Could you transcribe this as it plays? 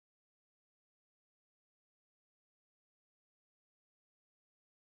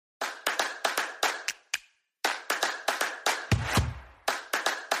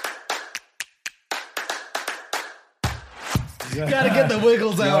Gotta get the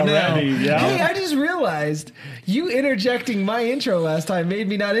wiggles out now. ready, yeah. Hey, I just realized you interjecting my intro last time made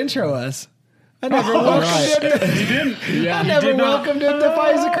me not intro us. I never welcomed him. You didn't. I never welcomed him to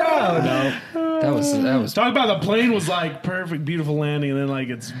Defies the Crowd. That was Talk about the plane was like perfect, beautiful landing, and then like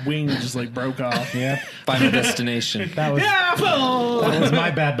its wings just like broke off. Yeah, Final Destination. that was Yeah, that was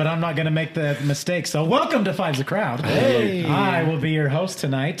my bad, but I'm not going to make the mistake. So welcome to Five's a Crowd. Hey. I will be your host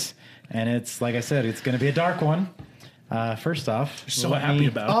tonight, and it's like I said, it's going to be a dark one. First off, so let happy me-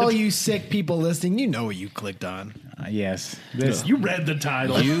 about All it. you sick people listening, you know what you clicked on. Yes, this You read the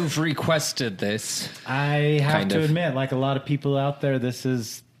title. You've requested this. I have Kind to of. admit, like a lot of people out there, this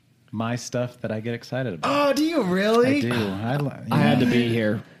is my stuff that I get excited about. Oh, do you really? I do. I had to be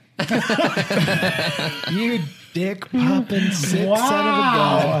here. You dick popping sick son of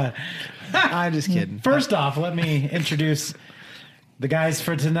a gun. I'm just kidding. First off, let me introduce the guys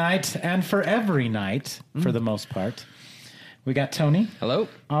for tonight and for every night, for the most part. We got Tony, Hello?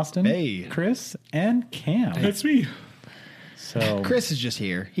 Austin, Hey. Chris, and Cam. It's me. So, Chris is just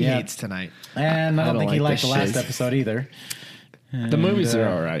here. He Yeah. hates tonight. and I don't don't think he like liked the this last shit. episode either. The movies are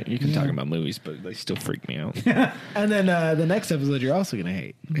all right. You can talk about movies, but they still freak me out. And then the next episode you're also going to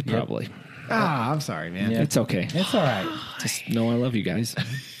hate. Probably. Ah, I'm sorry, man. Yeah. It's okay. It's all right. Just know I love you guys.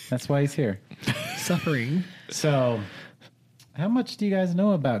 That's why he's here. Suffering. So, how much do you guys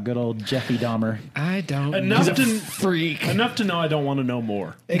know about good old Jeffy Dahmer? I don't Enough to Freak. enough to know I don't want to know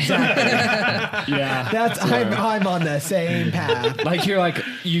more. Exactly. Yeah. That's I'm on the same path. Like you're like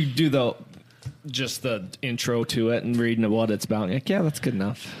you do the intro to it and reading what it's about. You're like, yeah, that's good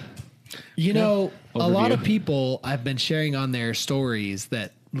enough. You know, a Overview. lot of people I've been sharing on their stories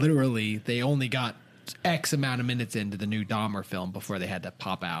that literally they only got X amount of minutes into the new Dahmer film before they had to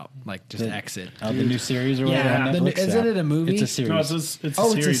pop out, like just exit. The new series or whatever Yeah, on the Netflix? new- isn't it a movie? It's a series. No, it's a Oh,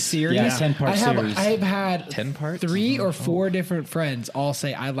 series. it's a series. Yeah, 10-part series. I've had 10 parts? 3 or 4 different friends all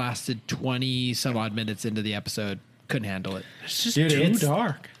say I lasted 20 some odd minutes into the episode, couldn't handle it. It's just Dude, too it's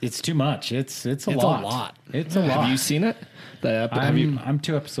dark. It's too much. It's a It's a lot. lot. It's a lot. Have you seen it? Have you? I'm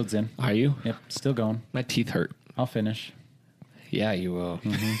 2 episodes in. Are you? Yep, still going. My teeth hurt. I'll finish. Yeah, you will.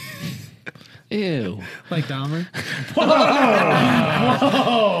 Ew. Like Dahmer.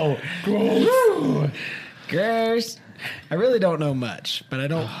 Gross. I really don't know much, but I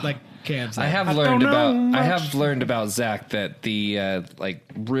don't like Cam's. I have learned about Zach that the like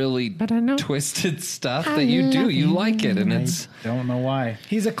really twisted stuff that you do, you like it, and it's Don't know why.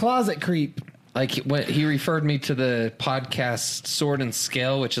 He's a closet creep. like when he referred me to the podcast Sword and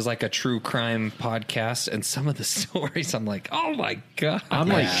Scale, which is like a true crime podcast, and some of the stories I'm like, oh my god, I'm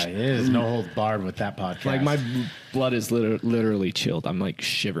Yeah, like, it is no holds barred with that podcast. like my blood is literally chilled. I'm like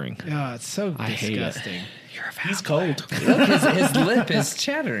shivering. Oh, it's so I hate it. disgusting. He's cold. look, his lip is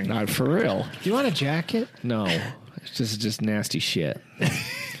chattering. Not for real. Do you want a jacket? No, it's just nasty shit.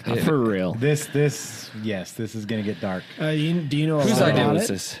 For real. this is gonna get dark. Do you know a Whose lot idea about was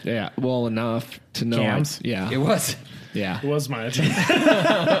it? this? Yeah, well enough to know. Cam's? Yeah, It was. yeah. It was my idea.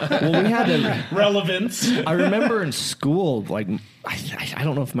 Well, we had to. Relevance. I remember in school, like I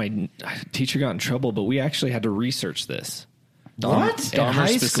don't know if my teacher got in trouble, but we actually had to research this. What? In high Dahmer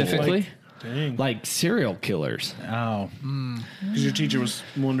school. specifically? Dang. Like serial killers. Oh, Because your teacher was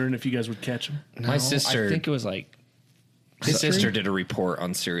wondering if you guys would catch him. My sister, I think it was like. my sister did a report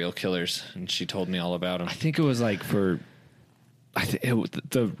on serial killers, and she told me all about them. I think it was like for.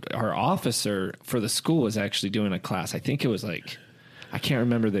 Our officer for the school was actually doing a class. I think it was like, I can't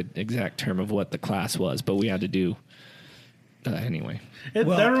remember the exact term of what the class was, but we had to do. Anyway, That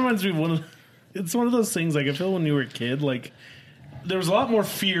reminds me of it's one of those things, like I feel when you were a kid, like there was a lot more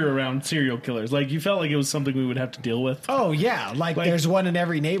fear around serial killers. Like you felt like it was something we would have to deal with. Oh yeah, like there's one in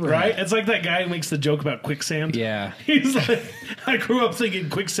every neighborhood. Right? It's like that guy who makes the joke about quicksand. Yeah. He's like, I grew up thinking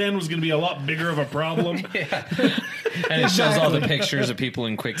quicksand was going to be a lot bigger of a problem. And it shows all the pictures of people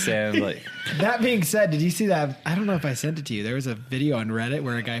in quicksand. Like, That being said, did you see that? I don't know if I sent it to you. There was a video on Reddit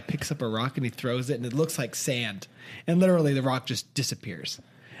where a guy picks up a rock and he throws it and it looks like sand. And literally the rock just disappears.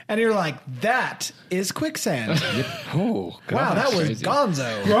 And you're like, that is quicksand. oh, God. Wow, that was crazy.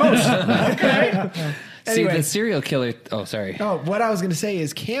 gonzo. Gross. Okay. See, Anyway. the serial killer. Oh, sorry. Oh, what I was going to say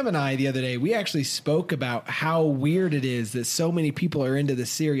is Cam and I the other day, we actually spoke about how weird it is that so many people are into the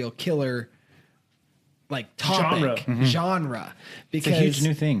serial killer like topic genre it's because a huge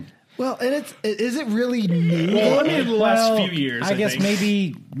new thing. well, and is it really new? Well, I mean, in the last Well, few years, I guess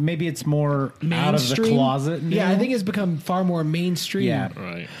think. maybe it's more out of the Mainstream? closet. Yeah, now. I think it's become far more mainstream. Yeah.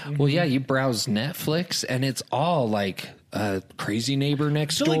 right. Well, yeah, you browse Netflix, and it's all like Crazy Neighbor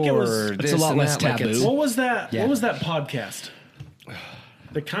Next feel Door. like it was- this It's a lot and less that. Like, taboo. it's- What was that? Yeah. What was that podcast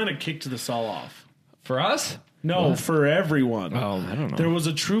that kind of kicked this all off? For us, No, for everyone. Oh, I don't know. There was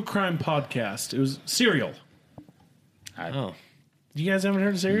a true crime podcast. It was Serial. Oh, You guys haven't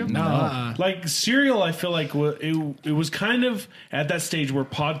heard of Serial? No. Like Serial, I feel like it was kind of at that stage where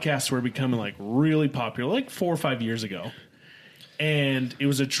podcasts were becoming like really popular, like 4 or 5 years ago. And it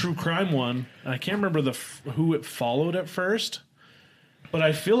was a true crime one. I can't remember who it followed at first, but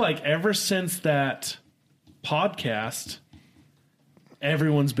I feel like ever since that podcast,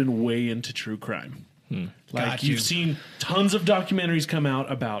 everyone's been way into true crime. Like Got you. you've seen tons of documentaries come out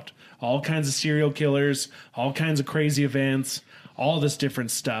about all kinds of serial killers, all kinds of crazy events, all this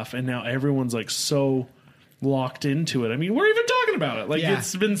different stuff, and now everyone's like so locked into it. I mean, we're even talking about it. Like Yeah.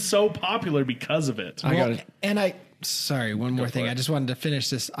 it's been so popular because of it. I got it. And sorry, one more thing. I just wanted to finish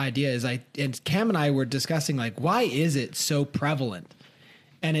this idea. And Cam and I were discussing like, why is it so prevalent?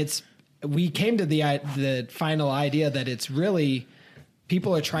 And we came to the final idea that it's really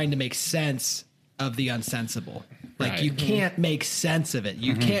people are trying to make sense of the unsensible. Like Right. you can't make sense of it.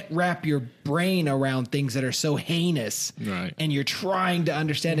 You can't wrap your brain around things that are so heinous. Right. And you're trying to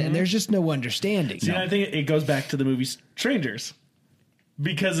understand it, and there's just no understanding. See, I think it goes back to the movie Strangers.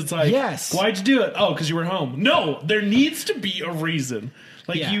 Because it's like, Yes. why'd you do it? Oh, because you were home. No, there needs to be a reason.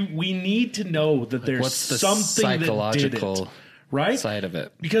 Like Yeah. we need to know that there's What's the something that did psychological it, right? side of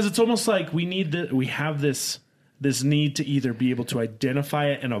it? Because it's almost like we have this need to either be able to identify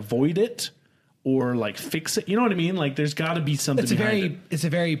it and avoid it, or like fix it. You know what I mean? Like there's got to be something. It's a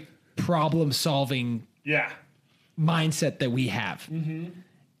very problem solving yeah. mindset that we have.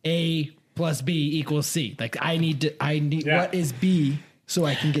 A plus B equals C. Like I need Yeah. what is B so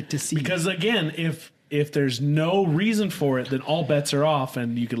I can get to C. Because again, if there's no reason for it, then all bets are off,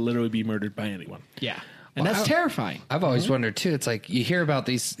 and you could literally be murdered by anyone. yeah. And that's terrifying. I've always wondered too. It's like you hear about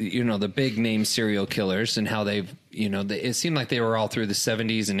these, the big name serial killers and how they've, it seemed like they were all through the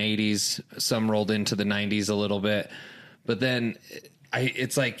 70s and 80s. Some rolled into the 90s a little bit, but then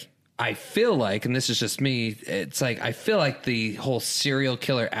it's like I feel like, and this is just me, it's like I feel like the whole serial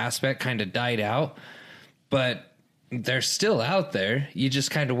killer aspect kind of died out, but they're still out there. You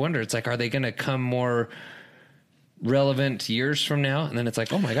just kind of wonder. It's like, are they going to come more relevant years from now? And then it's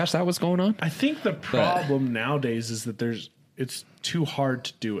like, oh my gosh, that was going on. I think the problem nowadays is that it's too hard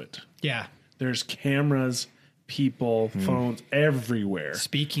to do it. Yeah. There's cameras, people, phones everywhere.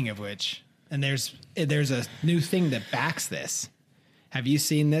 Speaking of which, and there's a new thing that backs this. Have you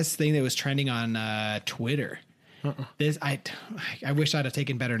seen this thing that was trending on Twitter? This I wish I'd have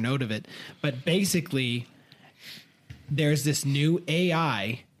taken better note of it. But basically, there's this new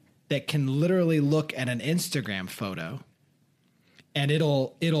AI that can literally look at an Instagram photo, and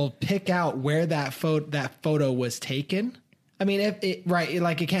it'll pick out where that photo was taken. I mean, it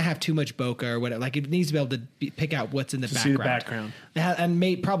can't have too much bokeh or whatever. Like it needs to be able to pick out what's in the background. See the background.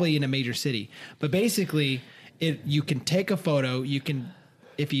 And probably in a major city. But basically, you can take a photo. You can,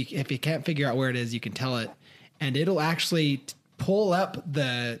 if you can't figure out where it is, you can tell it, and it'll actually pull up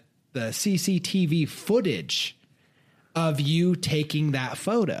the CCTV footage of you taking that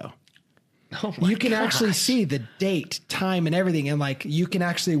photo. Oh my You can actually gosh. see the date, time, and everything, and like you can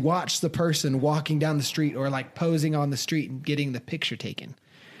actually watch the person walking down the street or like posing on the street and getting the picture taken.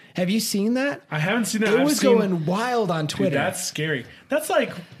 Have you seen that? I haven't seen that. It I've was seen- going wild on Dude, Twitter. that's scary. That's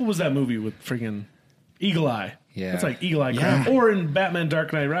like, what was that movie with freaking Eagle Eye? Yeah. That's like Eagle Eye Yeah. crime. Or in Batman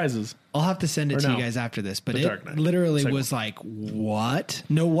Dark Knight Rises. I'll have to send it Or to no. you guys after this, but The it Dark Knight. literally Second was like, what?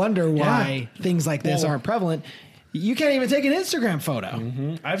 No wonder why things like this Well- aren't prevalent. You can't even take an Instagram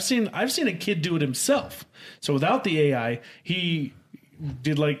photo. I've seen a kid do it himself. So without the AI, he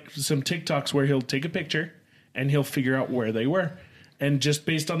did like some TikToks where he'll take a picture and he'll figure out where they were. And just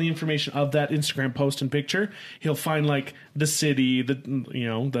based on the information of that Instagram post and picture, he'll find like the city, the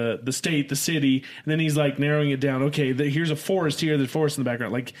state, the city, and then he's like narrowing it down. Okay, here's a forest here, there's forest in the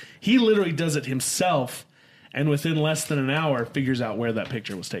background. Like he literally does it himself, and within less than an hour figures out where that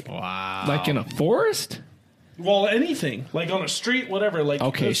picture was taken. Wow. Like in a forest? Well, anything like on a street, whatever. Like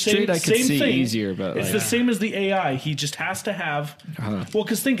Okay, the street I could see thing. easier, but, it's like- the same as the AI. He just has to have. Well,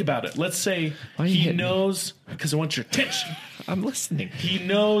 because think about it. Let's say Why are you he hitting me? knows because I want your attention. I'm listening. He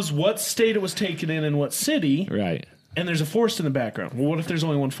knows what state it was taken in and what city, Right. and there's a forest in the background. Well, what if there's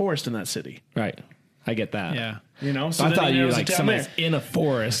only one forest in that city? Right. I get that. Yeah. You know, So I then thought he you narrows it like down someone's there. in a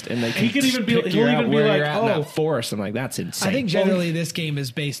forest and they can He could even be- figure he'll out even be where like, you're at in oh. that forest. I'm like, that's insane. I think generally this game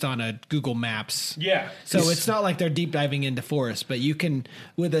is based on a Google Maps. Yeah. So it's not like they're deep diving into forests, but you can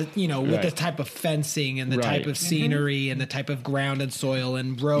with the Right. type of fencing and the Right. type of scenery and the type of ground and soil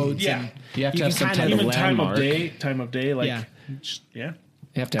and roads. Yeah. And You have to have some kind type of- of even time of landmark. day, like Yeah. yeah.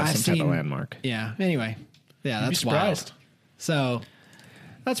 you have to have I've some type seen- of landmark. Yeah. Anyway, yeah, You'd be that's surprised. wild. So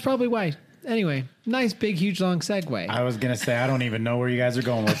that's probably why Anyway, nice, big, huge, long segue. I was gonna say I don't even know where you guys are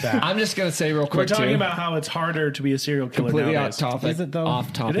going with that. I'm just gonna say real We're quick. talking too, about how it's harder to be a serial killer completely nowadays. off topic. Is it though?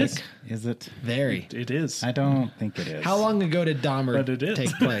 Off topic. It is. Is it? Very. It is. I don't think it is. How long ago did Dahmer But it is.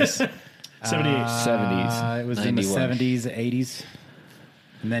 take place? 78. 70s. It was in the 91. 70s, 80s,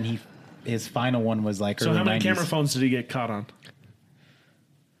 and then his final one was like So early how many 90s. camera phones did he get caught on?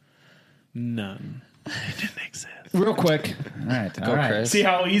 None. It didn't exist. Real quick. All right, Go, all right. Chris. See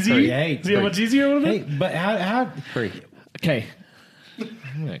how easy? Hey, See how much easier it would have Hey, been? but how Hurry. Okay.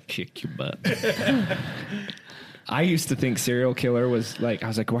 I'm gonna kick your butt. I used to think serial killer was like, I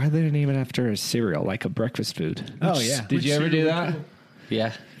was like, why are they naming it after a cereal, like a breakfast food? Oh, yeah. Did you ever do that?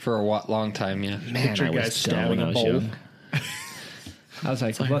 Yeah, for a long time. Yeah. Man, Picture I a guy was dumb when stabbing I a was bowl. young. I was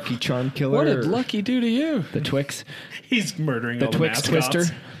like, Lucky Charm Killer. What did or Lucky do to you? the Twix? He's murdering The all Twix the mascots.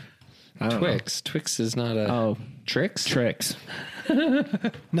 Twister? I don't Twix. Twix is not a know. Oh, Trix. tricks. No,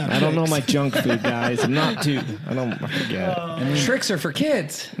 I don't know my junk food, guys. I'm not too. I forget. Tricks are for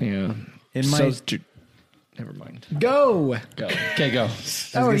kids. Yeah. In my- So's never mind. Go. Go. Okay, go.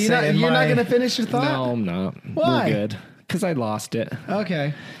 Oh, gonna say, in you're not my- going to finish your thought? No, I'm not. Why? We're good. Because I lost it.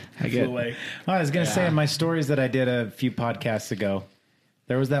 Okay. I Flew get. away. I was going to say in my stories that I did a few podcasts ago,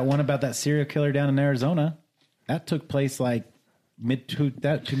 there was that one about that serial killer down in Arizona. That took place like mid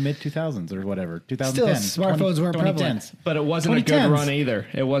 2000s or whatever, 2010. Still, smartphones weren't 2010s. prevalent. But it wasn't a good 2010s. run either.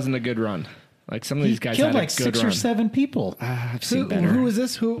 It wasn't a good run. Like some of He these guys killed had like a good 6 run. or 7 people. I've seen Who, better. who was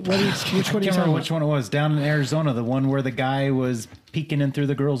this? Which one are you I can't talking remember about? which one it was. Down in Arizona, the one where the guy was peeking in through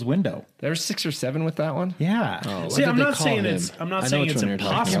the girl's window. There was 6 or 7 with that one. Yeah. See, did I'm they not call saying him? it's. I'm I not know saying which it's one you're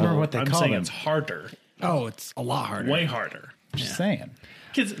talking impossible. about. Remember what they I'm call saying them. it's harder. Oh, it's a lot harder. Way harder. Just saying.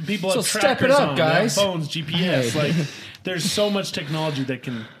 Kids, people So have step it trackers up, on, guys. they have phones, GPS. Like, there's so much technology that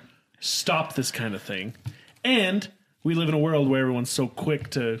can stop this kind of thing. And we live in a world where everyone's so quick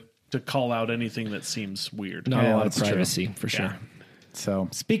to call out anything that seems weird. Not Yeah, a lot of that's true. privacy for sure. Yeah. So,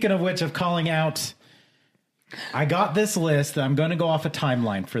 speaking of which, of calling out, I got this list. I'm going to go off a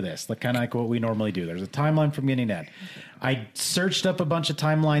timeline for this, like kind of like what we normally do. There's a timeline from beginning to end. I searched up a bunch of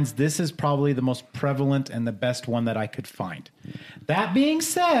timelines. This is probably the most prevalent and the best one that I could find. That being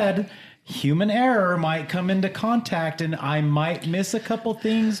said, human error might come into contact and I might miss a couple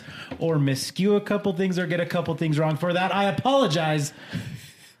things or miscue a couple things or get a couple things wrong. For that, I apologize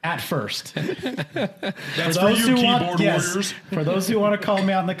at first. That's for you, keyboard warriors. For those who want to call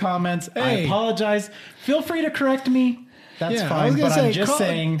me out in the comments, I Hey. apologize. Feel free to correct me. That's Yeah, I fine. was gonna But say, I'm just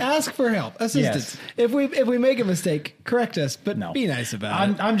saying. ask for help, assistance. If we make a mistake, correct us, but No. be nice about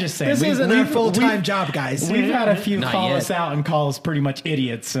it. I'm just saying. This we've- isn't our we've- full time we've- job, guys. We've had a few Not call yet. us out and call us pretty much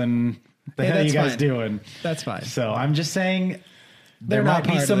idiots and the Hey, hell are you that's guys fine. doing? That's fine. So I'm just saying there They're not might be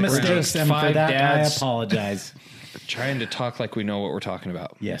part of some the crowd. mistakes, Just and for 5 that dads. I apologize. Trying to talk like we know what we're talking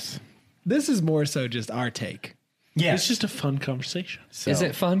about. Yes. This is more so just our take. Yes. It's just a fun conversation. Is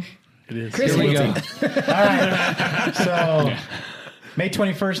it fun? It is. Chris, Here we will go. take- So May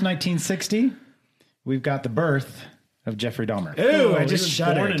 21st, 1960, we've got the birth of Jeffrey Dahmer. Ooh, I He just was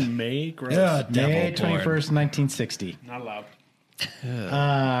shuddered. born in May. Gross. Yeah, May devil porn. 21st, 1960. Not allowed.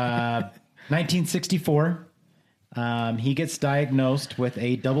 1964, he gets diagnosed with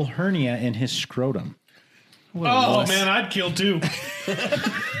a double hernia in his scrotum. Oh, man, I'd kill too.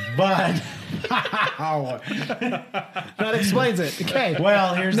 But, That explains it. Okay.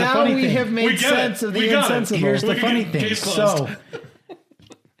 well, here's the now funny we thing. have made We get sense it. of We the got it. insensible. Here's the We can funny get thing. case closed. So,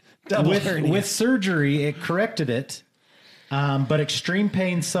 Double hernia. with surgery, it corrected it, but extreme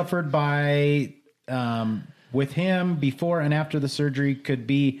pain suffered by with him before and after the surgery could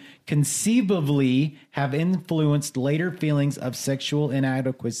be conceivably have influenced later feelings of sexual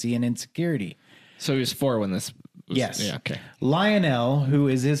inadequacy and insecurity. So he was 4 when this was. Yes. Yeah, okay. Lionel, who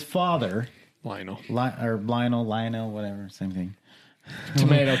is his father, Lionel. Lionel, whatever, same thing.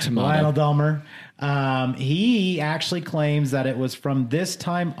 Tomato. Lionel Dahmer. He actually claims that it was from this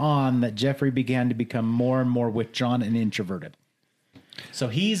time on that Jeffrey began to become more and more withdrawn and introverted. So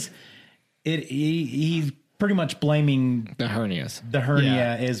he's pretty much blaming The hernias. the hernia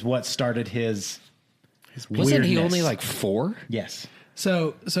Yeah. is what started his Wasn't he weirdness. only like 4? Yes.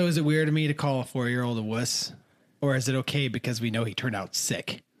 So is it weird to me to call a 4-year-old a wuss? Or is it okay because we know he turned out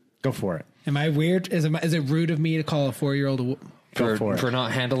sick? Go for it. Am I weird? Is it rude of me to call a 4-year-old a wuss? Go for it. For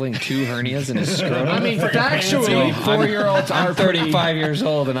not handling 2 hernias in his scrotum? I mean, factually, 4-year-olds are I'm 35 years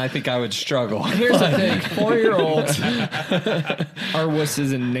old and I think I would struggle. Here's the thing: 4-year-olds are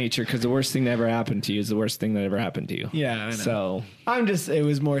wusses in nature because the worst thing that ever happened to you is the worst thing that ever happened to you. Yeah, I know. So It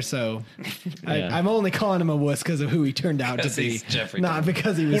was more so. Yeah. I'm only calling him a wuss because of who he turned out to Because be. he's Jeffrey Not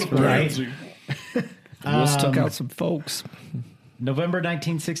because he was What a Right. pansy. wuss took out some folks. November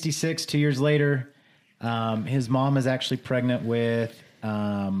 1966, 2 years later, his mom is actually pregnant with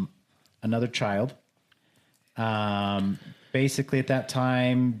another child. Basically, at that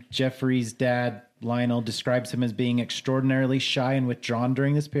time, Jeffrey's dad, Lionel, describes him as being extraordinarily shy and withdrawn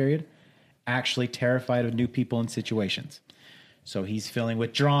during this period, actually terrified of new people and situations. So he's feeling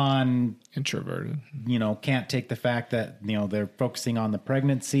withdrawn, Introverted. Can't take the fact that, they're focusing on the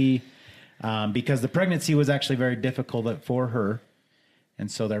pregnancy because the pregnancy was actually very difficult for her. And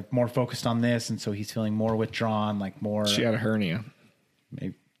so they're more focused on this. And so he's feeling more withdrawn, like more. She had a hernia.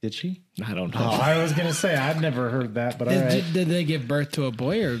 Maybe, did she? I don't know. Oh, I was going to say, I've never heard that, but all right. Did they give birth to a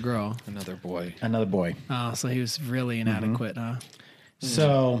boy or a girl? Another boy. Another boy. Oh, so he was really inadequate, huh?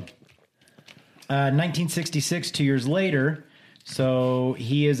 So 1966, 2 years later. So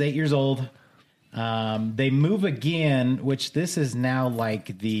he is 8 years old. They move again, which this is now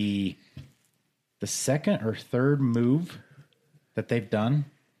like the second or third move that they've done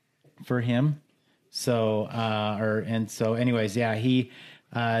for him. So, anyways,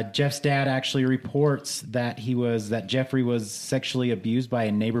 Jeff's dad actually reports that Jeffrey was sexually abused by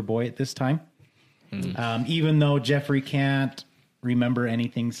a neighbor boy at this time. Even though Jeffrey can't remember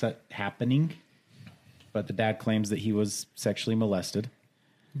anything happening, but the dad claims that he was sexually molested.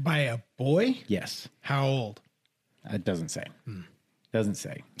 By a boy? Yes. How old? It doesn't say. Doesn't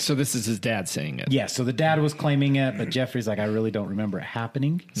say. So this is his dad saying it. Yeah, so the dad was claiming it, but Jeffrey's like, I really don't remember it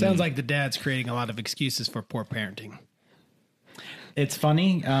happening. Sounds like the dad's creating a lot of excuses for poor parenting. It's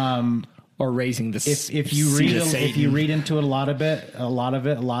funny. Or raising the If you read into it a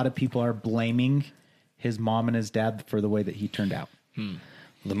lot of people are blaming his mom and his dad for the way that he turned out.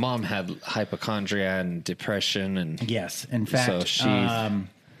 The mom had hypochondria and depression, and Yes, in fact, so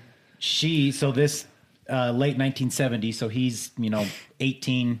this late 1970s, so he's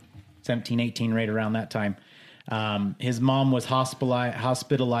 17, 18, right around that time. His mom was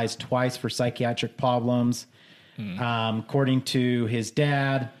hospitalized twice for psychiatric problems. According to his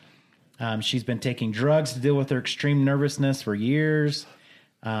dad, she's been taking drugs to deal with her extreme nervousness for years.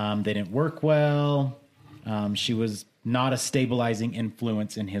 They didn't work well. She was not a stabilizing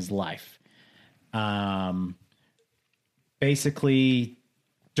influence in his life. Basically,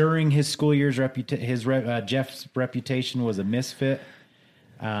 during his school years, Jeff's reputation was a misfit.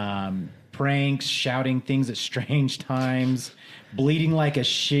 Pranks, shouting things at strange times, bleeding like a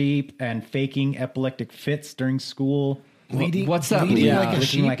sheep, and faking epileptic fits during school. What's that? Bleeding Yeah. like a Bleeding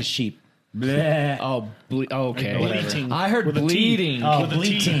sheep? like a sheep. Bleh. Okay. Bleating. I heard With a T. bleeding. Oh, With a T.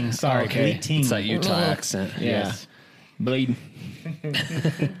 bleating. Sorry, Okay. bleating. it's that Utah accent. Yes. Bleeding.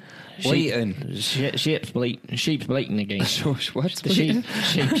 Bleating. Sheep's bleating. Sheep's bleating again. What's The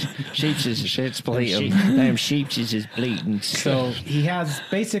sheep's is Shit's bleating. Damn sheep's is just bleeding. So he has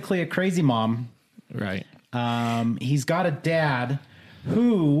basically a crazy mom. Right. He's got a dad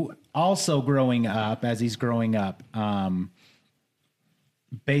who also as he's growing up,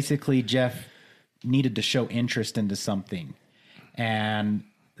 basically Jeff needed to show interest into something, and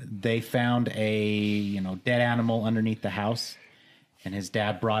they found a dead animal underneath the house, and his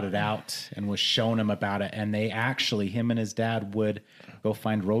dad brought it out and was showing him about it, and him and his dad would go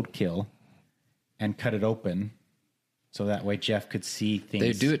find roadkill and cut it open so that way Jeff could see things.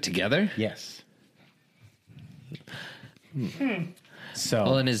 They do it together? Yes. So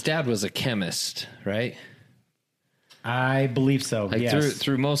Well, and his dad was a chemist, right? I believe so. Like yes.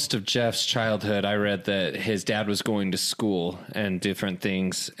 through most of Jeff's childhood, I read that his dad was going to school and different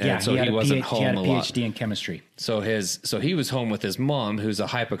things, and so had he a wasn't he had home a a lot. PhD in chemistry. So he was home with his mom, who's a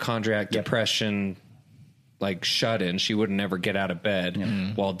hypochondriac, depression, like shut in. She wouldn't ever get out of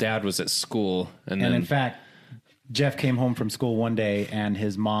bed, while dad was at school. And then in fact, Jeff came home from school one day and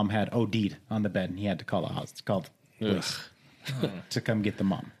his mom had OD'd on the bed, and he had to call the house. It's called police to come get the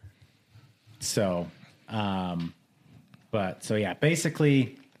mom. So,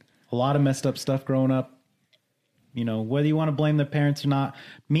 basically a lot of messed up stuff growing up. Whether you want to blame the parents or not,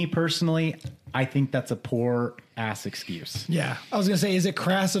 me personally, I think that's a poor ass excuse. Yeah. I was going to say, is it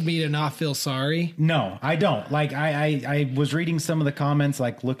crass of me to not feel sorry? No, I don't. Like I was reading some of the comments,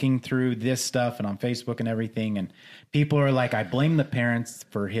 like looking through this stuff and on Facebook and everything, and people are like, I blame the parents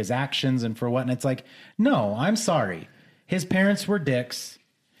for his actions and for what, and it's like, no, I'm sorry. His parents were dicks.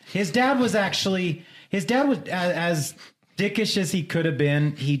 His dad was as dickish as he could have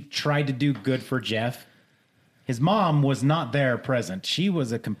been. He tried to do good for Jeff. His mom was not there present. She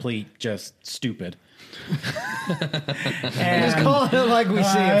was a complete just stupid. Just call it like we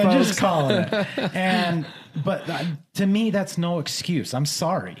see it, folks. Just calling it. And But to me, that's no excuse. I'm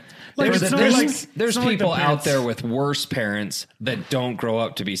sorry. Like, There's, it's not there's, like- there's it's not like the people out parents- there with worse parents that don't grow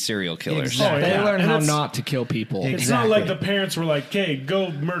up to be serial killers. Exactly. Oh, They yeah. learn And how it's- not to kill people. It's not like the Exactly. parents were like, "Hey,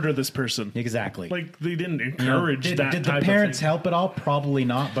 go murder this person." Exactly. Like they didn't encourage did, that. did the type parents of thing. help at all? Probably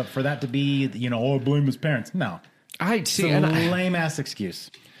not. But for that to be, blame his parents. No. I see, It's and a lame ass excuse.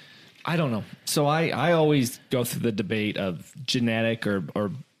 I don't know. So I always go through the debate of genetic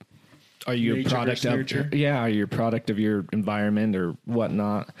or are you Nature a product versus of nurture? are you a product of your environment or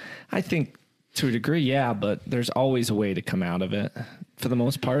whatnot? I think to a degree, yeah, but there's always a way to come out of it for the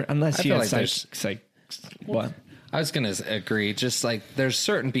most part, unless I you feel have like what. I was going to agree. Just like there's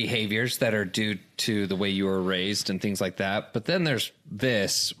certain behaviors that are due to the way you were raised and things like that. But then there's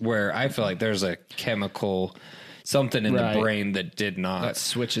this where I feel like there's a chemical something in Right. the brain that did not. That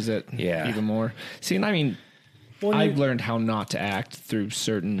switches it Yeah. even more. See, and I mean, I've learned how not to act through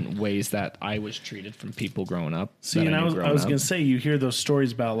certain ways that I was treated from people growing up. See, that and I knew was growing up. gonna say, you hear those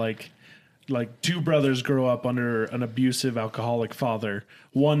stories about like two brothers grow up under an abusive alcoholic father.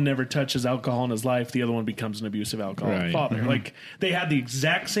 One never touches alcohol in his life. The other one becomes an abusive alcoholic Right. father. Like they had the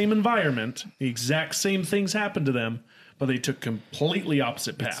exact same environment, the exact same things happened to them, but they took completely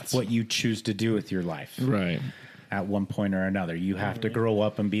opposite paths. What you choose to do with your life Right. at one point or another. You have to grow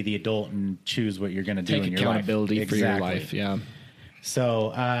up and be the adult and choose what you're going to do Take in your life. accountability for your life. Yeah.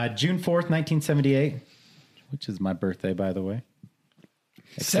 So June 4th, 1978, which is my birthday, by the way.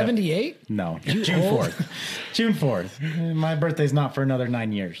 78? No, June 4th. June 4th. My birthday's not for another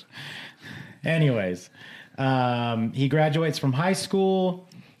 9 years. Anyways, he graduates from high school.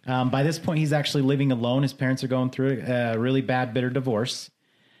 By this point, he's actually living alone. His parents are going through a really bad, bitter divorce,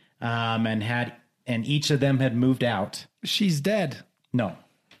 and each of them had moved out. She's dead. No,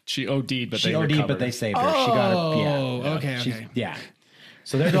 She OD'd, but she they OD'd, recovered. but they saved her. She got Oh, her. Yeah, okay, She's- okay. yeah.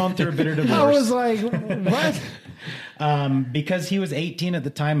 So they're going through a bitter I divorce. was like, what? Because he was 18 at the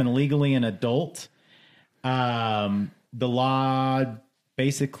time and legally an adult, the law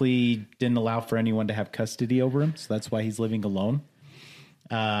basically didn't allow for anyone to have custody over him. So that's why he's living alone.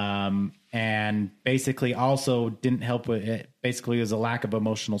 And basically also didn't help with it. Basically, it was a lack of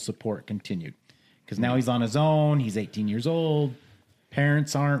emotional support continued. Because now he's on his own. He's 18 years old.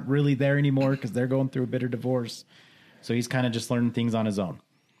 Parents aren't really there anymore because they're going through a bitter divorce. So he's kind of just learning things on his own.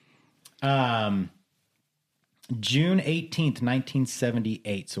 June 18th,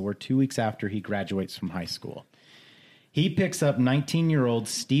 1978. So we're 2 weeks after he graduates from high school. He picks up 19-year-old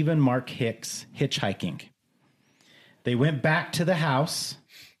Stephen Mark Hicks hitchhiking. They went back to the house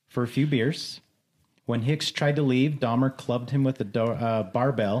for a few beers. When Hicks tried to leave, Dahmer clubbed him with a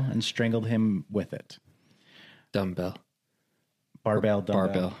barbell and strangled him with it. Dumbbell. Barbell, dumbbell.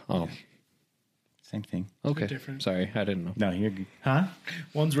 Barbell. Oh, Same thing. okay. different. Sorry, I didn't know. No, you're... Huh?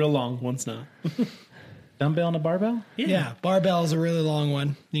 One's real long, one's not. Dumbbell and a barbell? Yeah, barbell is a really long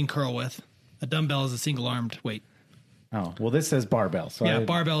one you can curl with. A dumbbell is a single-armed weight. Oh, well, this says barbell. So Yeah, I-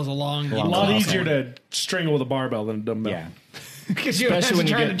 barbell is a long. A lot easier to strangle with a barbbell than a dumbbell. Yeah. Because you Especially when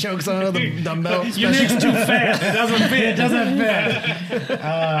you trying get- to choke someone with a dumbbell. Your neck's too fat. It doesn't fit. It doesn't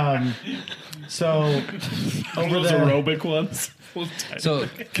fit. So over Those the aerobic ones. So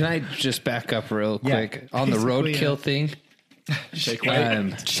can I just back up real Yeah. quick on the Basically, roadkill thing? Shake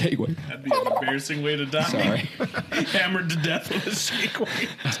weight. Shake weight. That'd be an embarrassing way to die. Sorry, Hammered to death with a shake weight.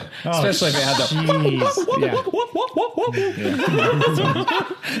 especially if it had the. Yeah.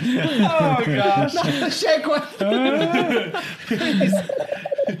 Oh, gosh. Shake one.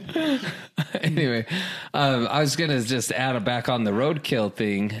 Anyway, I was gonna just add back on the roadkill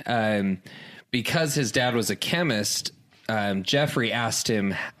thing because his dad was a chemist. Jeffrey asked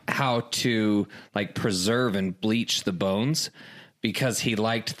him how to like preserve and bleach the bones because he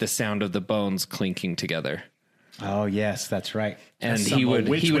liked the sound of the bones clinking together. Oh yes, that's right. And That's he some would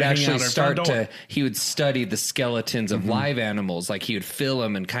witch he would would hang actually out our start front door. to he would study the skeletons of live animals, like he would fill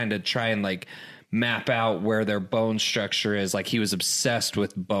them and kind of try and like map out where their bone structure is. Like he was obsessed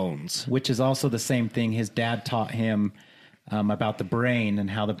with bones. Which is also the same thing his dad taught him about the brain and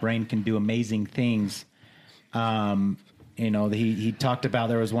how the brain can do amazing things. He talked about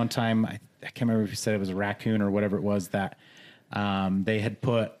there was one time I can't remember if he said it was a raccoon or whatever it was that they had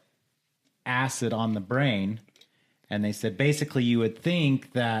put acid on the brain, and they said basically you would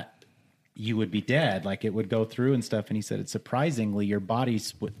think that you would be dead, like it would go through and stuff. And he said it's surprisingly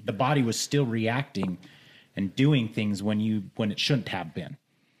the body was still reacting and doing things when it shouldn't have been.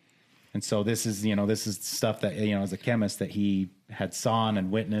 And so this is stuff that as a chemist that he had saw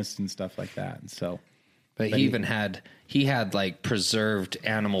and witnessed and stuff like that. And so. But he even had like preserved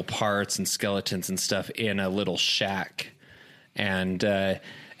animal parts and skeletons and stuff in a little shack. And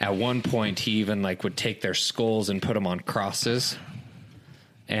at one point he even like would take their skulls and put them on crosses,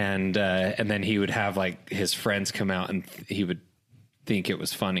 and then he would have like his friends come out and he would think it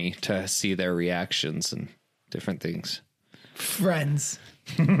was funny to see their reactions and different things. Friends.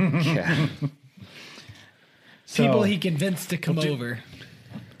 Yeah. People he convinced to come over.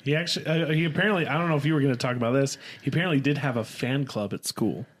 He actually, he apparently, I don't know if you were going to talk about this. He apparently did have a fan club at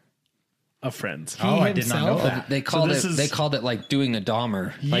school of friends. Oh, I did not know himself? that. They called this it. is- They called it like doing a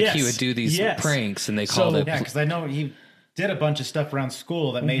Dahmer. Like he Yes, would do these yes. pranks, and they called it. Yeah, because I know he did a bunch of stuff around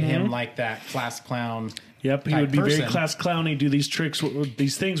school that made him like that class clown. Yep, he type would be very person. class clowny, do these tricks,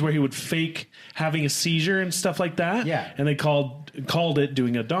 these things where he would fake having a seizure and stuff like that. Yeah. And they called it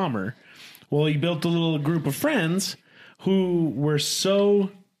doing a Dahmer. Well, he built a little group of friends who were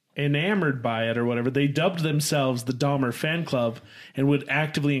so enamored by it or whatever, they dubbed themselves the Dahmer fan club and would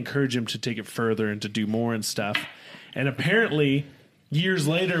actively encourage him to take it further and to do more and stuff. And apparently, years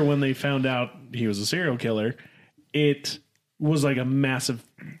later, when they found out he was a serial killer, it was like a massive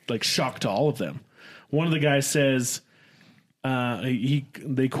like shock to all of them. One of the guys says,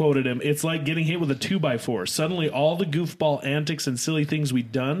 they quoted him, "It's like getting hit with a 2x4. Suddenly all the goofball antics and silly things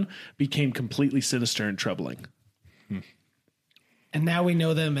we'd done became completely sinister and troubling." And now we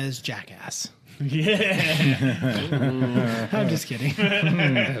know them as Jackass. Yeah. I'm just kidding.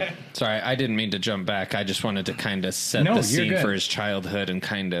 Sorry, I didn't mean to jump back. I just wanted to kind of set No, the you're scene good. for his childhood and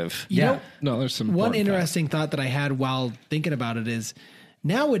kind of. You know, No, there's some one important interesting thought that I had while thinking about it is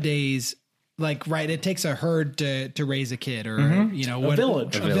nowadays, like, right, it takes a herd to raise a kid or, you know, A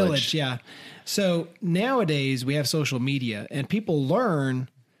village. A village, yeah. So nowadays we have social media and people learn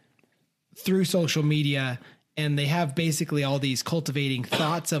through social media and they have basically all these cultivating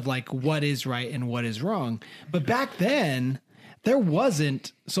thoughts of like what is right and what is wrong. But back then, there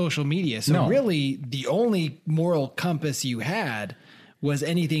wasn't social media. So No. really the only moral compass you had was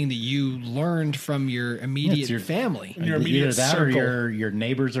anything that you learned from your immediate your- family. Your Either immediate that circle. or your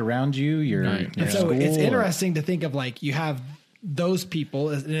neighbors around you, your And so school, it's or- interesting to think of like you have those people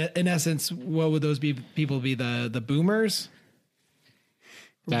in essence. What would those people be? The boomers?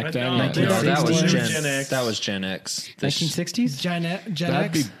 Back then, No, like, they No, are that was Gen Gen. X. That was Gen X. This- 1960s, Gen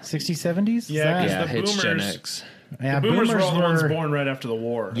That'd X? be 60s, 70s. Yeah, yeah, the it's Gen boomers- X. Yeah, The boomers were all the ones were- born right after the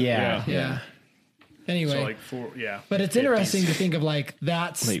war. Yeah. Yeah. Anyway, So like yeah. but it's 50s. interesting to think of like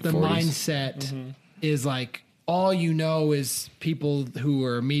that's Late the 40s. mindset is like all you know is people who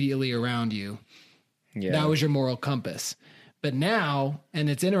are immediately around you. Yeah. That was your moral compass. But now,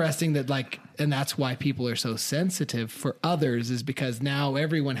 and it's interesting that like, and that's why people are so sensitive for others is because now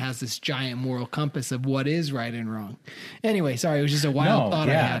everyone has this giant moral compass of what is right and wrong. Anyway, sorry, it was just a wild No, thought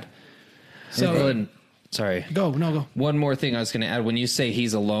I yeah. had. Well, So and- sorry. go. One more thing I was going to add. When you say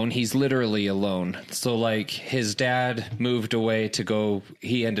he's alone, he's literally alone. So, like, his dad moved away to go.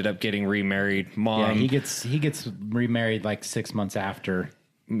 He ended up getting remarried. Mom, Yeah, he gets remarried like 6 months after.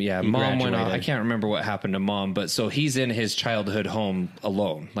 mom went off. I graduated. can't remember what happened to mom, but so he's in his childhood home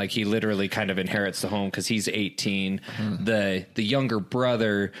alone. Like, he literally kind of inherits the home because he's 18. The younger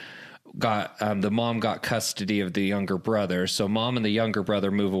brother got the mom got custody of the younger brother. So mom and the younger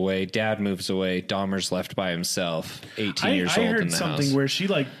brother move away. Dad moves away. Dahmer's left by himself, 18 years I old in heard the something house. where she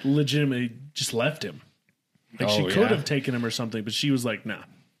like legitimately just left him. Like she Oh, could yeah? have taken him or something, but she was like, "Nah,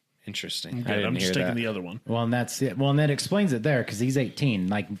 Interesting. I good. didn't I'm just hear taking that. the other one." Well, and that's it. Well, and that explains it there because he's 18.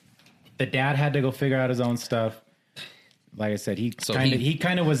 Like the dad had to go figure out his own stuff. Like I said, he So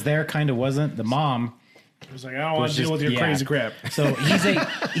kind of was there, kind of wasn't. The mom I was like, "I don't want was to deal just- with your yeah. crazy crap." So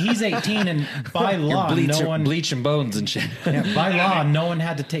he's 18, and by law, bleaching bones and shit. by law, no one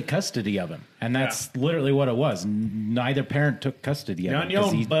had to take custody of him, and that's literally what it was. Neither parent took custody of You're him. on your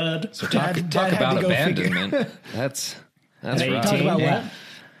 'cause own, he- bud. Talk Dad had about to go figure- abandonment. That's At rough. 18, about yeah. what?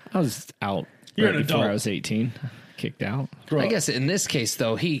 I was out You're right an before adult. I was 18. Kicked out. I guess in this case,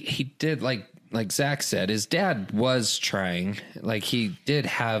 though, he did like Zach said, his dad was trying. Like he did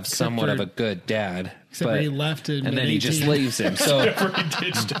have somewhat for- of a good dad, Except but for he left him and at then he just 18. leaves him. So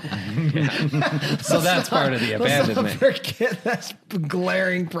so that's part of the Let's not abandonment. forget that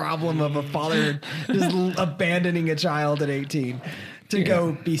glaring problem of a father just abandoning a child at 18 to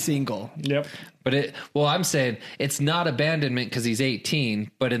go be single. Yep. But I'm saying it's not abandonment because he's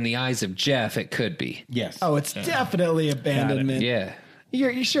 18, but in the eyes of Jeff, it could be. Yes. Oh, it's definitely abandonment. Yeah.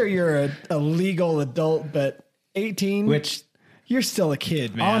 You're sure you're a legal adult, but 18, Which you're still a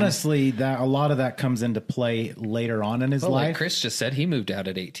kid, man. honestly, that a lot of that comes into play later on in his Well, like life. Chris just said, he moved out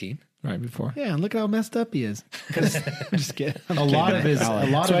at 18. Right before. Yeah, and look at how messed up he is. I'm just kidding. A lot of his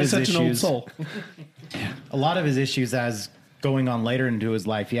Such an old issues. soul. A lot of his issues as going on later into his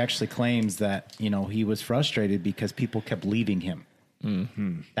life, he actually claims that he was frustrated because people kept leaving him.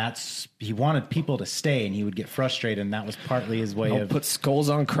 He wanted people to stay, and he would get frustrated, and that was partly his way Don't of put skulls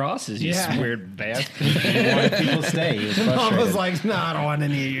on crosses, you Yeah. weird bastard. he wanted people to stay. He was Mom frustrated. was like, "No, I don't want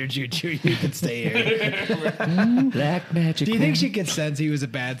any of your choo-choo. You can stay here." Black magic. Do you think she could sense he was a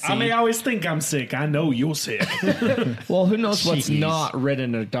bad seed? I may always think I'm sick. I know you're sick. Well, who knows what's Jeez. not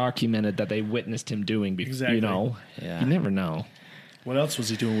written or documented that they witnessed him doing? Exactly. You know, Yeah. you never know. What else was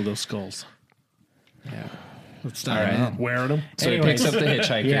he doing with those skulls? Let's All start. right. Wearing them? So Anyways. he picks up the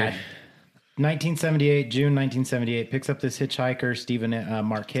hitchhiker. Yeah. 1978, June 1978, picks up this hitchhiker, Stephen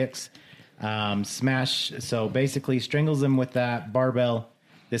Mark Hicks. Smash. So basically, strangles him with that barbell.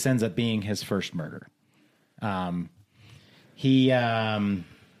 This ends up being his first murder. He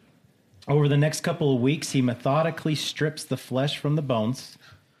over the next couple of weeks, he methodically strips the flesh from the bones,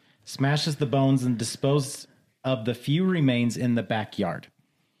 smashes the bones, and disposes of the few remains in the backyard.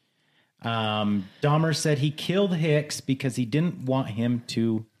 Dahmer said he killed Hicks because he didn't want him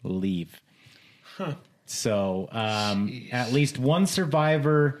to leave. So, at least one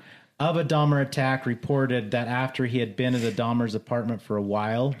survivor of a Dahmer attack reported that after he had been at the Dahmer's apartment for a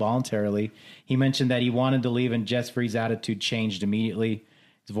while, voluntarily, he mentioned that he wanted to leave, and Jeffrey's attitude changed immediately.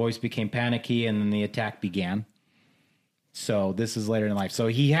 His voice became panicky, and then the attack began. So this is later in life. So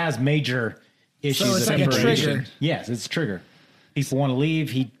he has major issues So it's of like a separation. trigger. Yes, it's a trigger. People want to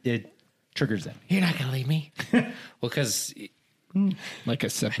leave. It triggers them. You're not gonna leave me. Well, because Like a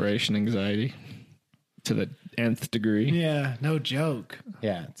separation anxiety to the nth degree. Yeah, no joke.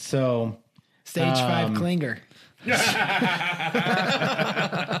 Yeah. So Stage 5 clinger.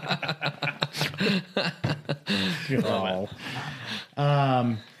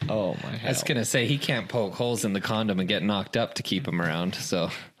 Oh my! I was gonna say he can't poke holes in the condom and get knocked up to keep him around. So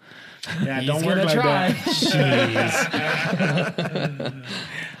Yeah, He's don't work gonna like try.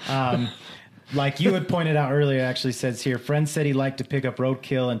 that. like you had pointed out earlier, it actually says here, friends said he liked to pick up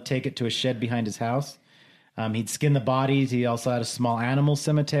roadkill and take it to a shed behind his house. He'd skin the bodies. He also had a small animal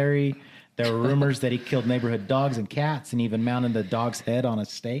cemetery. There were rumors that he killed neighborhood dogs and cats and even mounted the dog's head on a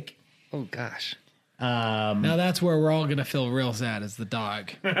stake. oh gosh, Now that's where we're all gonna feel real sad as the dog.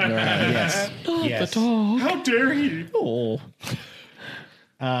 Yes. Yes. How dare he? Oh,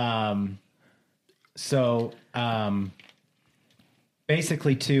 So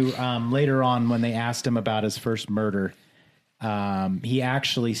basically, too, later on when they asked him about his first murder, he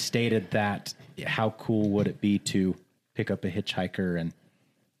actually stated that how cool would it be to pick up a hitchhiker and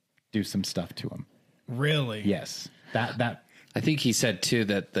do some stuff to him? Really? Yes, that I think he said too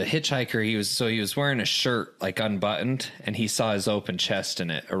that the hitchhiker he was wearing a shirt like unbuttoned, and he saw his open chest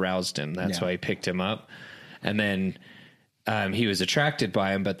and it aroused him. That's Yeah. why he picked him up, and then. He was attracted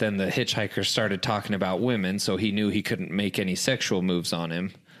by him, but then the hitchhiker started talking about women, so he knew he couldn't make any sexual moves on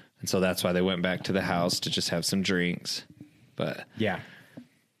him. And so that's why they went back to the house to just have some drinks. But yeah.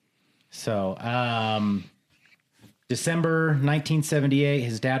 So December 1978,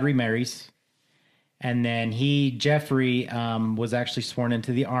 his dad remarries, and then Jeffrey was actually sworn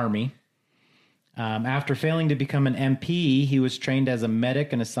into the Army. After failing to become an MP, he was trained as a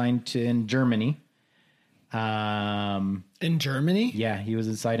medic and assigned in Germany. In Germany? Yeah, he was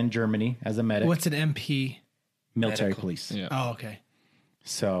assigned in Germany as a medic, What's an MP? military police. yeah. Oh, okay.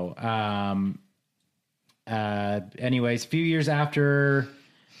 So, anyways, a few years after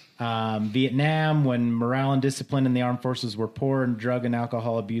Vietnam, when morale and discipline in the armed forces were poor and drug and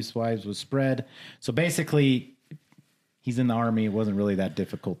alcohol abuse wise was spread. So basically, he's in the Army. It wasn't really that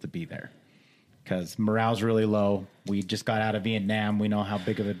difficult to be there because morale's really low. We just got out of Vietnam. We know how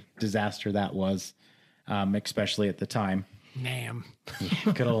big of a disaster that was, especially at the time. Nam.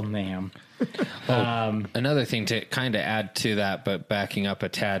 Good old Nam. another thing to kind of add to that, but backing up a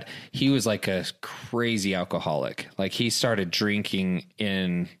tad, he was like a crazy alcoholic. Like he started drinking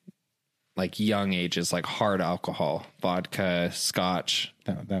in like young ages, like hard alcohol, vodka, scotch.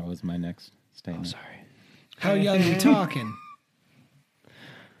 That was my next statement. Sorry. How young you talking?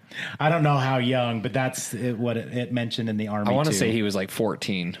 I don't know how young, but that's what it mentioned in the Army. I want to too. say he was like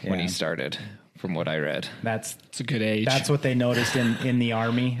 14 when he Yeah. started, from what I read. That's It's a good age. That's what they noticed in the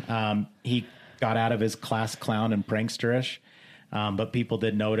Army. He got out of his class clown and pranksterish, but people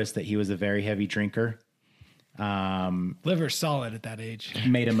did notice that he was a very heavy drinker. Liver's solid at that age.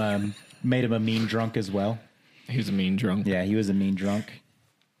 Made him a mean drunk as well. He was a mean drunk. Yeah, he was a mean drunk.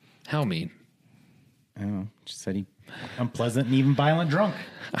 How mean? Oh, she said he unpleasant and even violent drunk.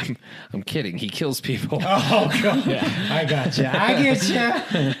 I'm kidding. He kills people. Oh God, I got you. I get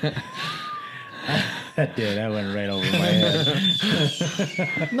you. That did. That went right over my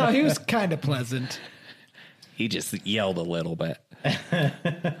head. No, he was kind of pleasant. He just yelled a little bit.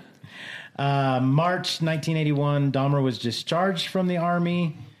 March 1981, Dahmer was discharged from the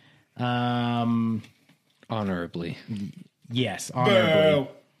army. Honorably. Yes, honorably.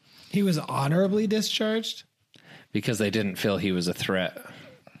 He was honorably discharged. Because they didn't feel he was a threat.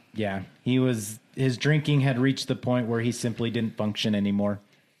 Yeah, his drinking had reached the point where he simply didn't function anymore.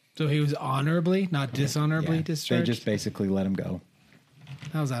 So he was honorably, not dishonorably Yeah, discharged. they just basically let him go.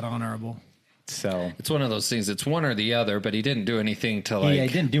 How's that honorable? So It's one of those things. It's one or the other, but he didn't do anything to like. he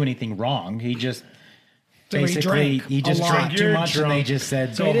didn't do anything wrong. He just So he basically drank he just a lot. drank too You're much, and they drunk. just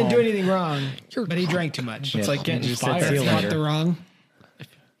said, So "Go he didn't do home." anything wrong, but he drank too much. Yeah. It's like getting Just said, fired. "See you That's not later." the wrong.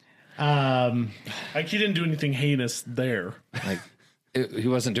 Like he didn't do anything heinous there. Like he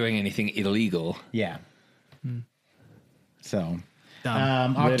wasn't doing anything illegal. Yeah. So,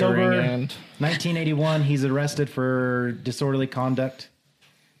 Dumb. October Littering and- 1981, he's arrested for disorderly conduct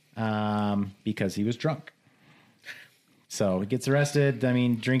because he was drunk. So he gets arrested. I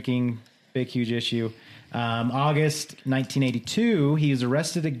mean, drinking, big, huge issue. August 1982, he was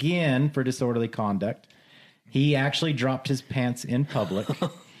arrested again for disorderly conduct. He actually dropped his pants in public.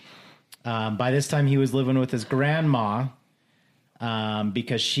 By this time, he was living with his grandma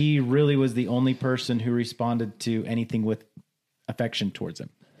because she really was the only person who responded to anything with affection towards him.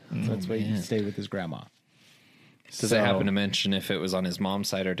 So that's why he stayed with his grandma. Does they happen to mention if it was on his mom's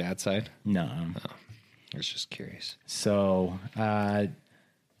side or dad's side? No. I was just curious. So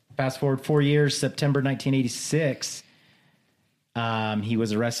fast forward 4 years, September 1986, he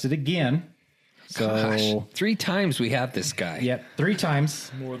was arrested again. So, Gosh, 3 times we had this guy. yep, 3 times.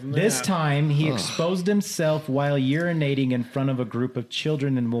 More than This that. time, he exposed himself while urinating in front of a group of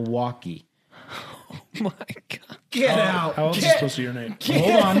children in Milwaukee. Oh my God. Get out. How else is he supposed to urinate?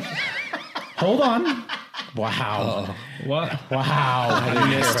 Hold on. Hold on. Wow. What? Wow. I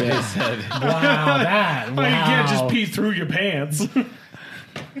missed it. Wow. That. Wow. You can't just pee through your pants.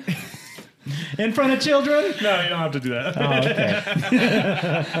 in front of children? No, you don't have to do that. Oh, okay.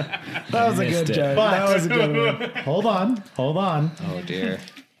 That was a good it. joke. But- That was a good one. Hold on. Hold on. Oh dear.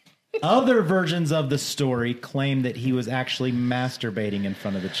 Other versions of the story claim that he was actually masturbating in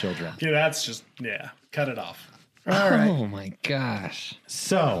front of the children. Yeah, that's just, cut it off. All right. Oh my gosh.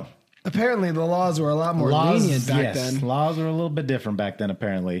 So, Apparently, the laws were a lot more lenient back then. laws were a little bit different back then,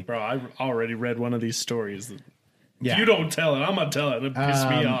 apparently. Bro, I already read one of these stories. Yeah. If you don't tell it, I'm going to tell it. It pissed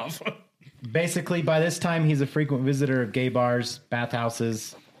me off. Basically, by this time, he's a frequent visitor of gay bars,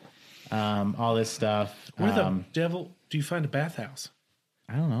 bathhouses, all this stuff. Where the devil do you find a bathhouse?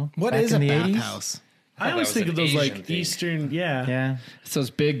 I don't know. What Back is in a the 80s? bathhouse? I always was think an of those Asian like thing. Eastern, Yeah. It's those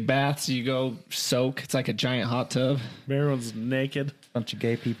big baths you go soak. It's like a giant hot tub. everyone's naked. Bunch of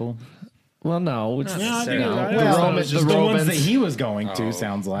gay people. Well, no. It's, Yeah, I do. no. I The always thought it Roman- was the just The ones Romans. that he was going to,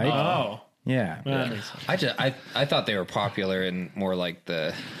 sounds like. Oh. Yeah. That makes sense. I thought they were popular in more like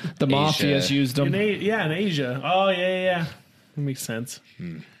the mafias Asia. used them. In Asia. Oh, yeah. That makes sense.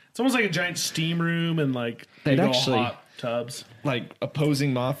 It's almost like a giant steam room and like They'd big ol' actually- hot tubs. Like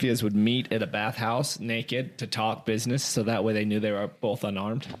opposing mafias would meet at a bathhouse naked to talk business, so that way they knew they were both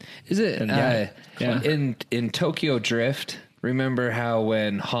unarmed. Is it Yeah. in Tokyo Drift? Remember how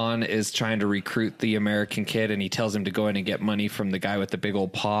when Han is trying to recruit the American kid and he tells him to go in and get money from the guy with the big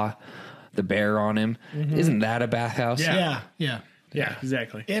old paw, the bear on him? Isn't that a bathhouse? Yeah. Yeah.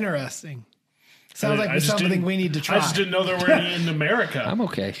 Exactly. Interesting. Sounds I like just something didn't- we need to try. I just didn't know there were any in America. I'm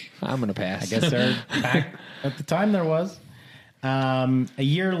okay. I'm gonna pass. I guess there back at the time there was. A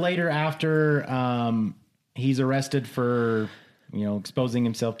year later, after he's arrested for exposing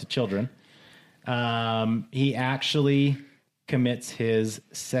himself to children, he actually commits his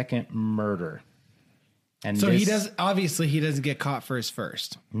second murder. And So he this- doesn't get caught for his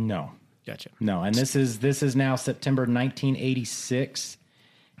first. no, Gotcha. no, and this is now September 1986,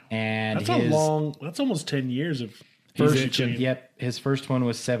 and That's his that's almost 10 years of first, itching. yep, his first one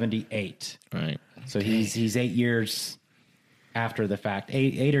was 78. Right. So he's 8 years after the fact,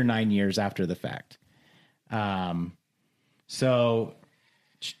 eight or 9 years after the fact. So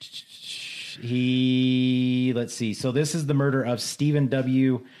let's see. So this is the murder of Stephen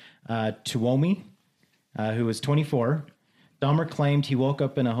W. Tuomi, who was 24. Dahmer claimed he woke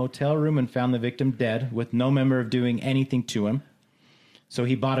up in a hotel room and found the victim dead with no memory of doing anything to him. So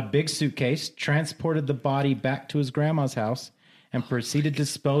he bought a big suitcase, transported the body back to his grandma's house, and proceeded to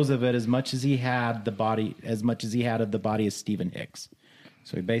dispose of it as much as he had of the body of Stephen Hicks.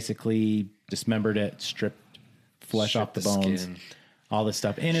 So he basically dismembered it, stripped flesh off the bones, skin. all this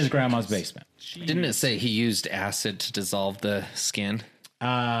stuff in his grandma's basement. Didn't it say he used acid to dissolve the skin?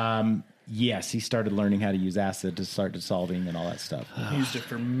 Yes, he started learning how to use acid to start dissolving and all that stuff. He used it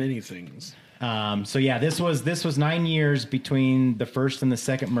for many things. So yeah, this was 9 years between the first and the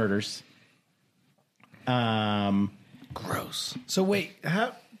second murders. Gross. So wait,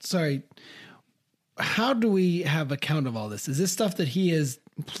 how do we have account of all this? Is this stuff that he has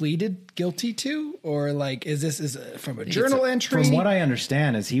pleaded guilty to, or like is from a journal entry? From what I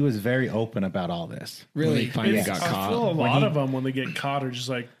understand, is he was very open about all this. Really? He finally I got feel caught. a lot of them when they get caught are just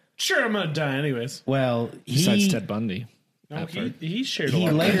like, sure, I'm gonna die anyways. Well, Besides Ted Bundy. No, he shared a he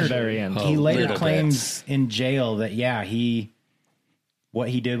lot. later of that. Very end. he later little claims in jail that what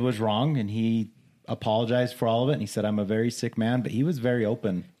he did was wrong, and he apologized for all of it. And he said, "I'm a very sick man," but he was very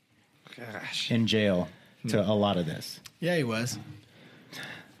open in jail to a lot of this. Yeah, he was.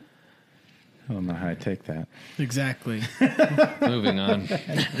 I don't know how I take that. Exactly. Moving on.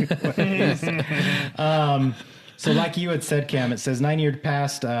 So like you had said, Cam, it says 9 years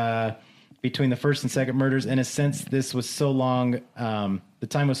passed between the first and second murders. In a sense, this was so long, the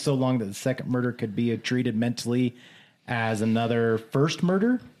time was so long that the second murder could be treated mentally as another first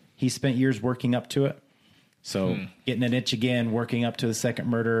murder. He spent years working up to it. So getting an itch again, working up to the second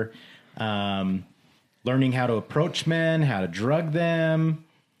murder, learning how to approach men, how to drug them.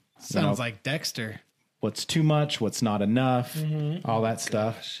 Sounds like Dexter. What's too much, what's not enough, all that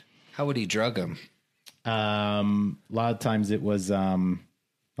stuff. How would he drug him? A lot of times it was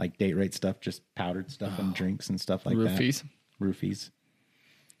like date rate stuff, just powdered stuff and drinks and stuff like Roofies? that. Roofies.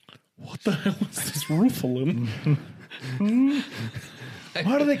 What the hell is this roofalin?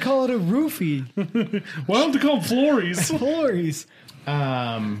 Why do they call it a roofie? Why don't they call them flories? Flories.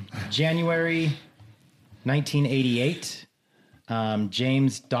 January 1988,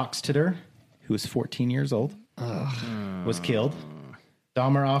 James Doxteter, who was 14 years old, was killed.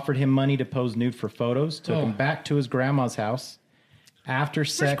 Dahmer offered him money to pose nude for photos, took him back to his grandma's house. After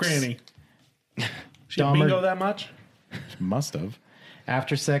Where's sex, Granny? She Dahmer- bingo that much? must have.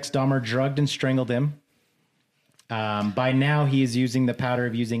 After sex, Dahmer drugged and strangled him. By now, he is using the pattern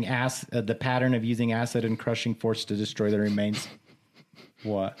of using acid and crushing force to destroy the remains.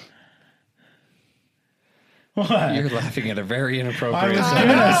 What? What? You're laughing at a very inappropriate I was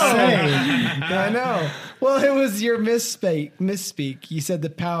sentence. gonna say. I know. Well, it was your misspeak. You said the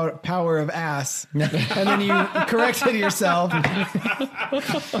power of ass, and then you corrected yourself.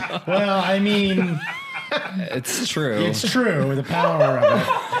 Well, I mean, It's true. it's true. The power of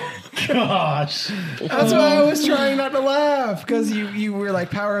it. Gosh. That's why I was trying not to laugh, because you were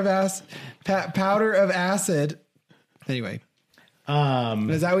like power of ass, powder of acid. Anyway,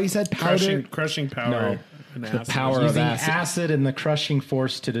 is that what you said? Powder. Crushing power. and acid. power of Using acid. acid and the crushing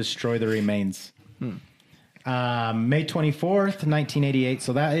force to destroy the remains. May 24th, 1988.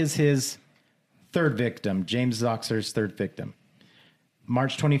 So that is his third victim, James Doxter's third victim.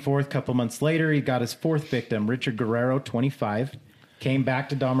 March 24th, couple months later, he got his fourth victim, Richard Guerrero, 25. Came back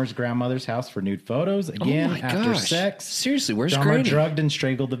to Dahmer's grandmother's house for nude photos. Again, my after gosh. sex. Seriously, where's Dahmer Granny? drugged and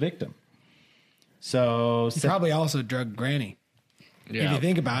strangled the victim. So, Probably also drugged Granny. If Yeah. you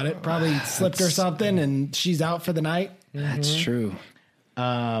think about it, probably slipped her something, and she's out for the night. That's true.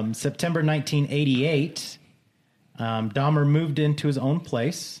 September 1988, Dahmer moved into his own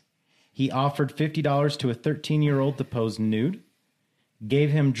place. He offered $50 to a 13-year-old to pose nude,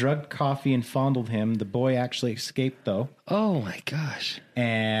 gave him drugged coffee and fondled him. The boy actually escaped, though, Oh my gosh.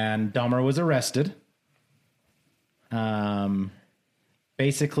 and Dahmer was arrested.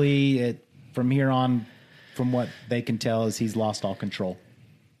 Basically, from here on, from what they can tell, is he's lost all control.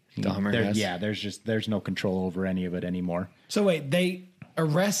 Dahmer has. Yeah, there's no control over any of it anymore. So wait, they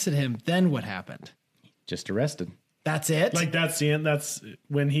arrested him. Then what happened? Just arrested. That's it. Like that's the end. That's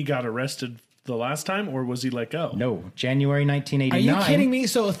when he got arrested the last time, or was he let go? No, January Are 1989. you kidding me?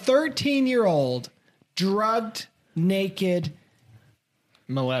 So a 13-year-old drugged, naked,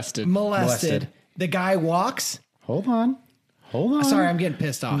 Molested. molested. The guy walks. Hold on. Sorry, I'm getting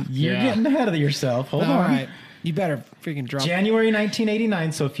pissed off. You're Yeah. getting ahead of yourself. Hold All on. right, you better freaking drop. January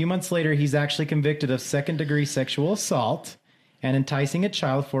 1989, so a few months later, he's actually convicted of second-degree sexual assault and enticing a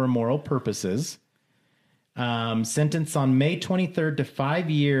child for immoral purposes. Sentenced on May 23rd to 5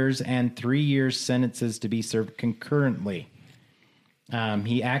 years and 3 years sentences to be served concurrently.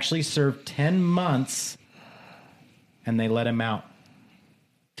 He actually served 10 months, and they let him out.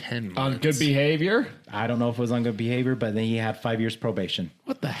 10 months. On good behavior. I don't know if it was on good behavior, but then he had 5 years probation.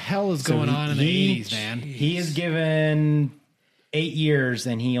 What the hell is going on in the 80s, man? He is given 8 years,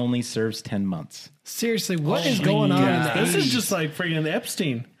 and he only serves 10 months. Seriously, what is going on in the 80s? This is just like freaking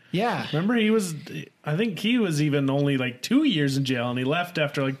Epstein. Yeah. Remember, I think he was even only like 2 years in jail, and he left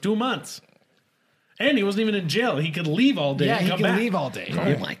after like 2 months. And he wasn't even in jail. He could leave all day Yeah, and he come can back. leave all day.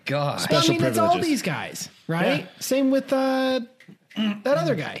 Oh my gosh. Well, I mean, it's all privileges. these guys, right? Yeah. Same with that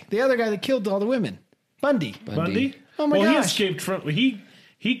other guy, the other guy that killed all the women, Bundy. Bundy? Oh my well, he gosh. escaped from he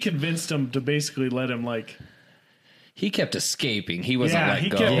he convinced him to basically let him like. He kept escaping. He wasn't let he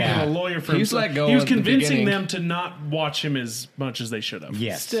go. kept Yeah. getting a lawyer for He was himself. let go He was at the convincing beginning. them to not watch him as much as they should have.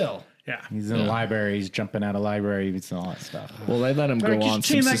 Yes. Still. Yeah. He's in the library. He's jumping out of libraries and all that stuff. Well, they let him Like, go you on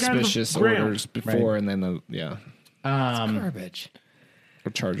chain some that guy to the suspicious ground. orders before, and then Garbage.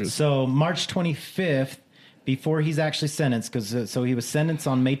 or charges. So March 25th, before he's actually sentenced, because so he was sentenced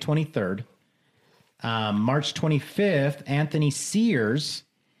on May 23rd. March 25th, Anthony Sears,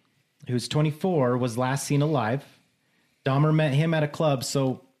 who's 24, was last seen alive. Dahmer met him at a club.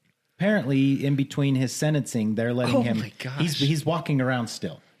 So apparently, in between his sentencing, they're letting him. my gosh. He's walking around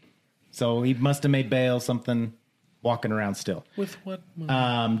still. So he must have made bail, something, walking around still. With what?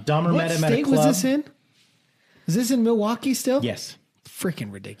 Dahmer What met him at a state club. was this in? Is this in Milwaukee still? Yes.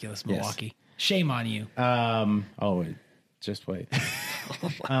 Freaking ridiculous, Milwaukee. Shame on you. Just wait.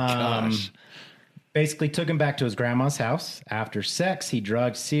 Gosh. Basically took him back to his grandma's house. After sex, he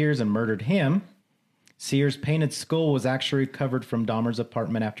drugged Sears and murdered him. Sears' painted skull was actually recovered from Dahmer's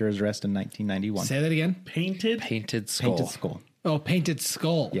apartment after his arrest in 1991. Say that again. Painted? Painted skull. Painted skull. Oh, painted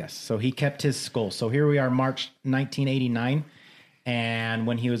skull. Yes. So he kept his skull. So here we are, March 1989. And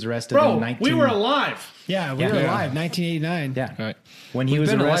when he was arrested Bro, in we were alive. Yeah, we were alive. 1989. Yeah. Right. When he He's was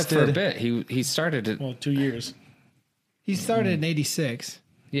been alive arrested for a bit. He started it. Well, 2 years. He started in 86.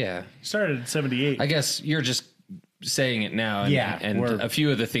 Yeah. Started in 78. I guess you're just saying it now. And, Yeah, and we're- a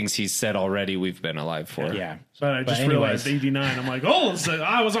few of the things he's said already, we've been alive for. Yeah. But I just anyways. realized 89. I'm like, oh, so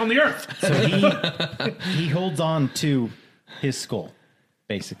I was on the earth. So he holds on to his skull,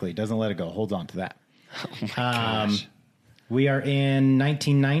 basically. Doesn't let it go. Holds on to that. We are in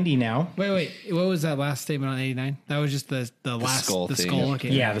 1990 now. Wait. What was that last statement on 89? That was just the last skull the thing. skull. Okay.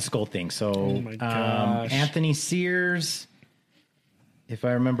 Yeah, the skull thing. So my gosh. Anthony Sears, if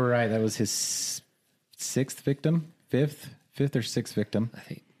I remember right, that was his fifth or sixth victim. I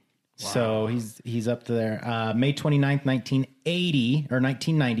think. So he's up to there. May 29th, 1980 or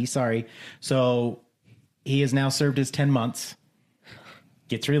 1990, sorry. So he has now served his 10 months.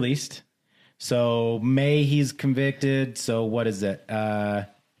 Gets released. So May he's convicted. So what is it?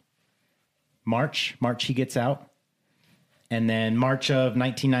 March he gets out. And then March of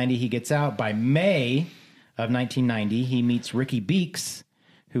 1990 he gets out. By May of 1990 he meets Ricky Beeks,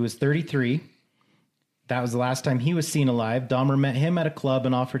 who was 33. That was the last time he was seen alive. Dahmer met him at a club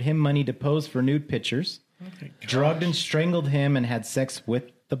and offered him money to pose for nude pictures. Drugged and strangled him and had sex with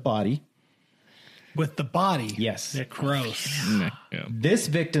the body. With the body. Yes. Gross. Yeah. This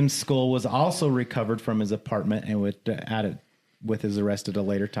victim's skull was also recovered from his apartment and added with his arrest at a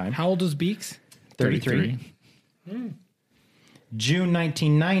later time. How old was Beeks? 33. June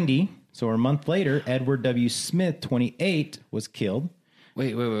 1990, so a month later, Edward W. Smith, 28, was killed.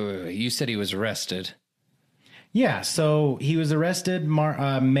 Wait. You said he was arrested. Yeah, so he was arrested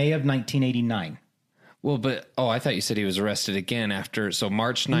May of 1989. Well, but I thought you said he was arrested again after. So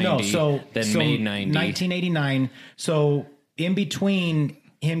March 90, then May 90. 1989. So in between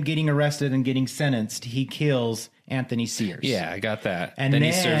him getting arrested and getting sentenced, he kills Anthony Sears. Yeah, I got that. And then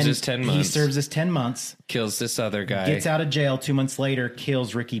he serves his 10 months. He serves his 10 months, kills this other guy. gets out of jail 2 months later,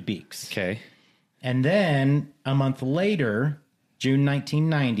 kills Ricky Beeks. Okay. And then a month later, June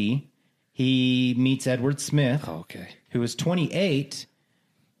 1990, he meets Edward Smith, Okay. who was 28,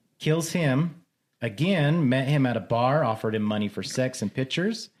 kills him. Again, met him at a bar, offered him money for sex and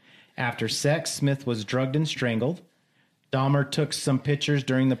pictures. After sex, Smith was drugged and strangled. Dahmer took some pictures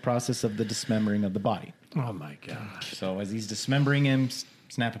during the process of the dismembering of the body. Oh my gosh. So as he's dismembering him,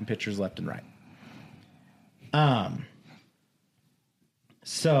 snapping pictures left and right.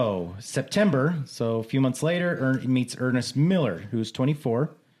 So September, so a few months later, he meets Ernest Miller, who's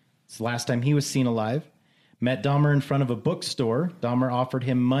 24. It's the last time he was seen alive. Met Dahmer in front of a bookstore. Dahmer offered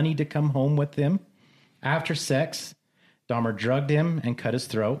him money to come home with him. After sex, Dahmer drugged him and cut his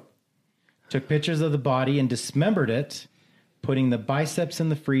throat. Took pictures of the body and dismembered it, putting the biceps in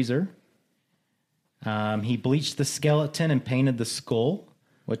the freezer. He bleached the skeleton and painted the skull,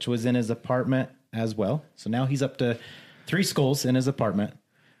 which was in his apartment as well. So now he's up to 3 skulls in his apartment.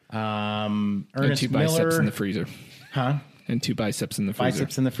 And Ernest 2 biceps Miller, in the freezer. huh? And 2 biceps in the freezer.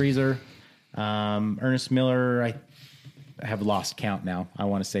 Biceps in the freezer. Ernest Miller, I have lost count now. I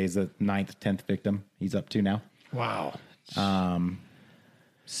want to say is the 9th, 10th victim he's up to now. Wow.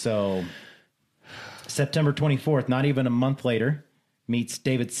 So September 24th, not even a month later, meets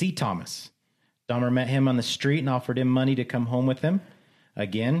David C. Thomas. Dahmer met him on the street and offered him money to come home with him.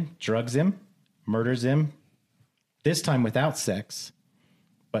 Again, drugs him, murders him, this time without sex,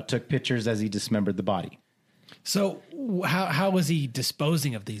 but took pictures as he dismembered the body. So how was he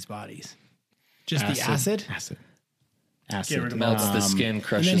disposing of these bodies? Just the acid? Acid. Get rid of Melts the skin, And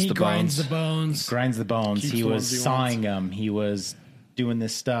crushes then he the grinds bones. the bones. Grinds the bones. Keeps He the was ones he sawing them. He was doing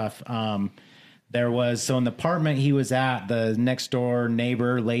this stuff. There was, so in the apartment he was at, the next door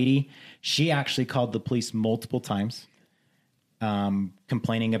neighbor lady, she actually called the police multiple times,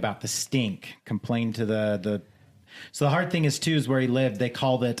 complaining about the stink, complained to so the hard thing is too, is where he lived, they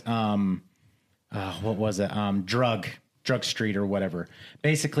called it, what was it? Drug street or whatever.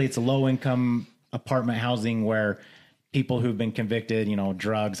 Basically it's a low income apartment housing where people who've been convicted,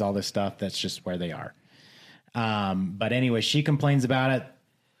 drugs, all this stuff, that's just where they are. But anyway, she complains about it.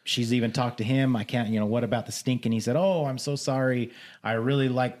 She's even talked to him. I can't, what about the stink? And he said, "Oh, I'm so sorry. I really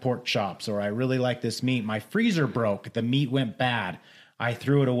like pork chops, or I really like this meat. My freezer broke. The meat went bad. I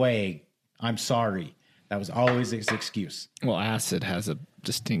threw it away. I'm sorry." That was always his excuse. Well, acid has a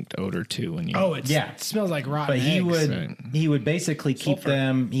distinct odor too when you. Oh, it Yeah. smells like rotten But eggs. he would basically keep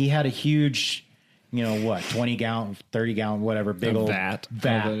them. He had a huge, 20 gallon, 30 gallon, whatever, big old vat.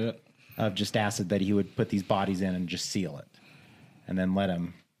 vat of just acid that he would put these bodies in and just seal it, and then let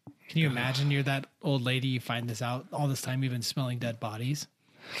them. Can you imagine you're that old lady, you find this out all this time you've been smelling dead bodies?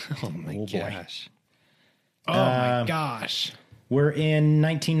 Oh my boy. gosh. Oh my gosh. We're in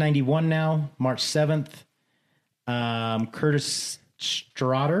 1991 now, March 7th. Curtis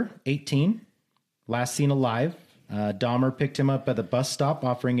Strader, 18, last seen alive. Dahmer picked him up at the bus stop,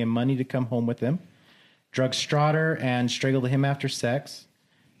 offering him money to come home with him. Drugged Strader and strangled him after sex.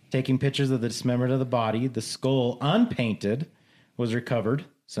 Taking pictures of the dismemberment of the body. The skull, unpainted, was recovered.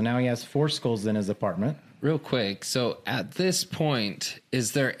 So now he has 4 skulls in his apartment. Real quick. So at this point,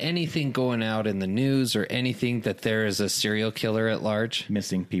 is there anything going out in the news or anything that there is a serial killer at large?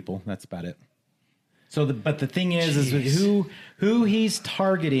 Missing people. That's about it. So, but the thing is who he's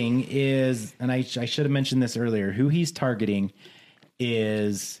targeting is, and I should have mentioned this earlier. Who he's targeting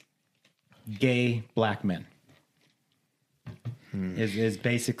is gay black men. Is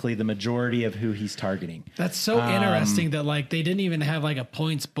basically the majority of who he's targeting. That's so interesting that they didn't even have a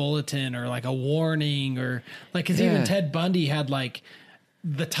points bulletin or a warning or because even Yeah. Ted Bundy had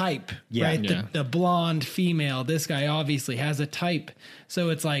the type, right? Yeah. The blonde female. This guy obviously has a type. So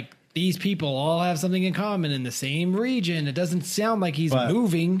it's these people all have something in common in the same region. It doesn't sound like he's But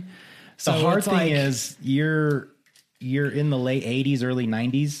moving. So The hard it's thing is you're in the late 80s, early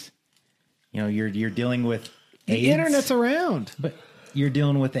 90s. You're dealing with the AIDS. internet's around. But you're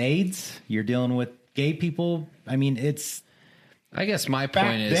dealing with AIDS. You're dealing with gay people. I mean, it's I guess my back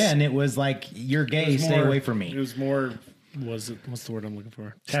point is then. It was like, you're gay, stay away from It me. was more. What's the word I'm looking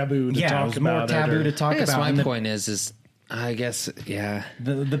for? Taboo to Yeah, it talk was more about. taboo to I talk guess about. my And point is I guess yeah.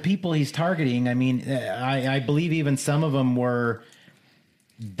 the people he's targeting. I mean, I believe even some of them were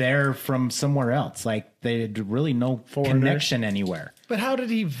there from somewhere else. They had really no connection anywhere. But how did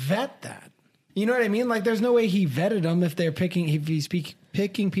he vet that? You know what I mean? There's no way he vetted them if he's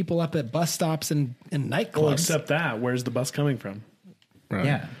picking people up at bus stops and nightclubs. Well, except that. Where's the bus coming from? Right.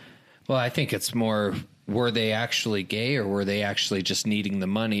 Yeah. Well, I think it's more, were they actually gay or were they actually just needing the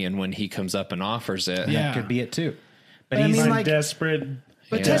money? And when he comes up and offers it, Yeah. That could be it too. But I he's mean, I'm desperate.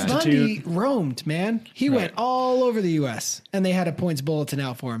 But Yeah. Ted Bundy roamed, man. He went all over the U.S. and they had a points bulletin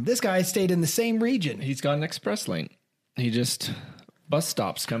out for him. This guy stayed in the same region. He's got an express lane. He just bus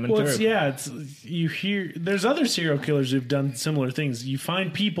stops coming Well, through. you hear there's other serial killers who've done similar things. You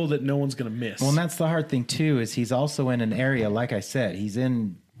find people that no one's going to miss. Well, and that's the hard thing too, is he's also in an area, like I said, he's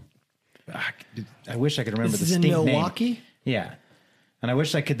in, I wish I could remember This the is in state Milwaukee? name. Yeah. And I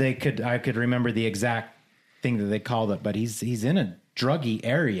wish I could remember the exact thing that they called it, but he's in a druggy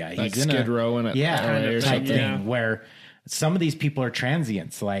area. He's Like in Skid Row in a yeah, LA or type something. thing Yeah. where some of these people are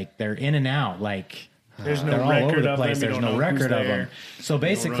transients, they're in and out, there's no they're all over record the of place. them. You There's don't no know who's record of there. them. So You don't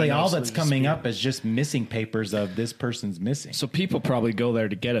basically, really know, all so that's they just coming speak. up is just missing papers of this person's missing. So people probably go there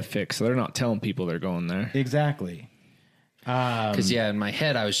to get a fix. So they're not telling people they're going there. Exactly. because in my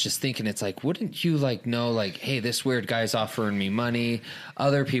head I was just thinking, it's wouldn't you know, hey, this weird guy's offering me money.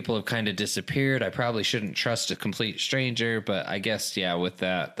 Other people have kind of disappeared. I probably shouldn't trust a complete stranger, but I guess with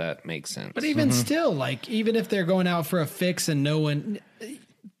that makes sense. But even still, even if they're going out for a fix and no one,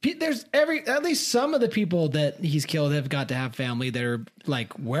 there's at least some of the people that he's killed have got to have family that are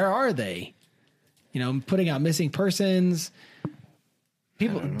where are they? Putting out missing persons.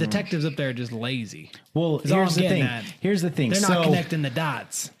 People, detectives up there are just lazy. Well, Is all here's I'm the getting thing. at. Here's the thing. They're so not connecting the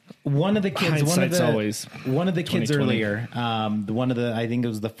dots. one of the kids, Hindsight's always one of the kids 20/20. earlier, I think it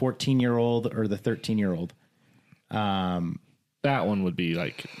was the 14-year-old or the 13-year-old. That one would be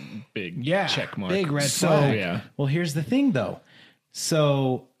big check mark. Big red So, flag. Yeah. Well, here's the thing though.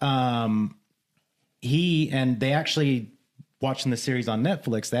 So, they actually watching the series on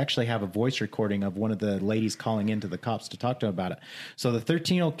Netflix, they actually have a voice recording of one of the ladies calling into the cops to talk to him about it. So the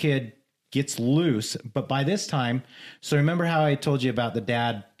 13-year-old kid gets loose, but by this time, so remember how I told you about the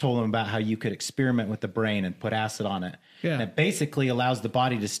dad told him about how you could experiment with the brain and put acid on it. Yeah. And it basically allows the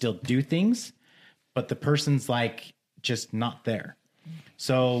body to still do things, but the person's like just not there.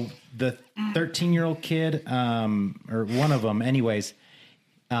 So the 13-year-old kid, or one of them anyways,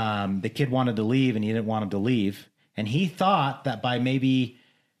 the kid wanted to leave and he didn't want him to leave. And he thought that by maybe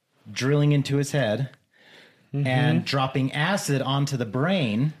drilling into his head and dropping acid onto the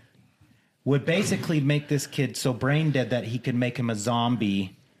brain would basically make this kid so brain dead that he could make him a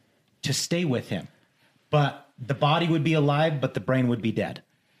zombie to stay with him. But the body would be alive, but the brain would be dead.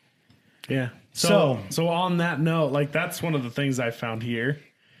 Yeah. So on that note, like that's one of the things I found here.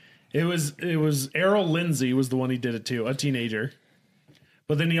 It was Errol Lindsay was the one he did it to, a teenager.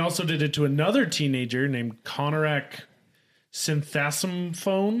 But then he also did it to another teenager named Konarak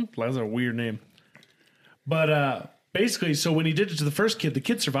Synthasimphone. That's a weird name. But basically, so when he did it to the first kid, the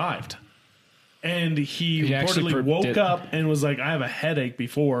kid survived. And he reportedly woke up and was like, I have a headache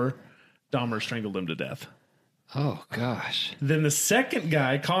before Dahmer strangled him to death. Oh, gosh. Then the second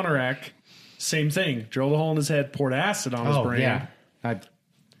guy, Konarak, same thing. Drilled a hole in his head, poured acid on his brain. Yeah.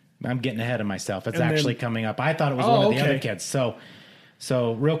 I'm getting ahead of myself. It's And actually then- coming up. I thought it was one of the okay. other kids.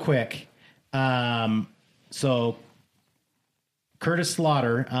 So real quick. So Curtis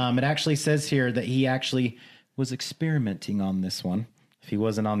Slaughter, it actually says here that he actually was experimenting on this one, if he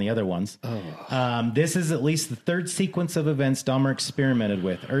wasn't on the other ones. This is at least the third sequence of events Dahmer experimented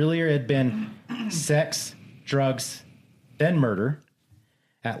with. Earlier it had been sex, drugs, then murder.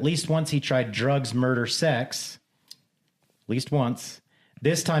 At least once he tried drugs, murder, sex. At least once.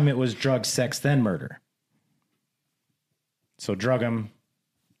 This time it was drugs, sex, then murder. So drug them,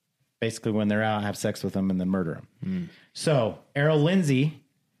 basically when they're out, have sex with them, and then murder them. So Errol Lindsay,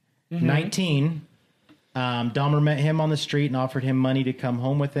 19, Dahmer met him on the street and offered him money to come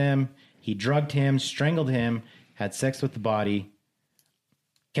home with him. He drugged him, strangled him, had sex with the body,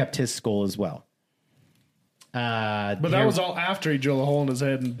 kept his skull as well. But that was all after he drilled a hole in his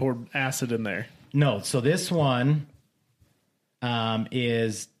head and poured acid in there. No, so this one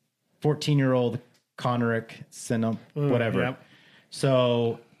is 14-year-old Konarek Sinop, whatever. Yep.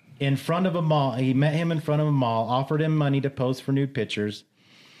 So in front of a mall, he met him in front of a mall, offered him money to pose for nude pictures.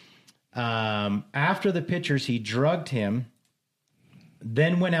 After the pictures, he drugged him,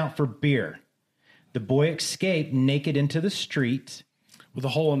 then went out for beer. The boy escaped naked into the street With a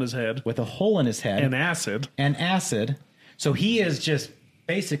hole in his head. with a hole in his head And acid. and acid. So he is just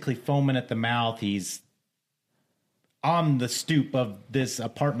basically foaming at the mouth. He's on the stoop of this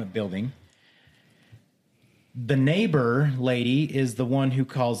apartment building. The neighbor lady is the one who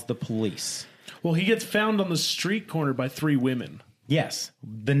calls the police. Well, he gets found on the street corner by 3 women. Yes,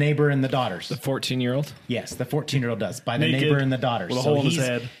 the neighbor and the daughters. 14-year-old. Yes, the 14-year-old does, by the Naked, neighbor and the daughters. With a So hole in his he's-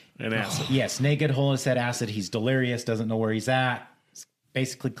 head and acid. Yes, naked, hole in his head, acid. He's delirious, doesn't know where he's at. He's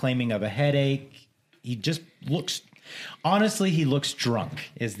basically claiming of a headache. He just looks, honestly, he looks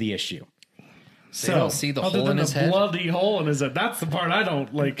drunk is the issue. So, don't see the Other hole than in the his head? bloody hole in his head. That's the part I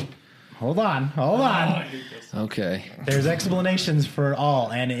don't like. Hold on. Okay. There's explanations for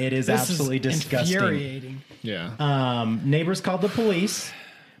all, and it is This absolutely is disgusting. infuriating. Yeah. Neighbors called the police,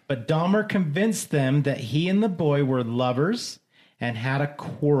 but Dahmer convinced them that he and the boy were lovers and had a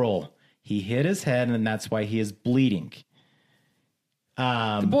quarrel. He hit his head, and that's why he is bleeding.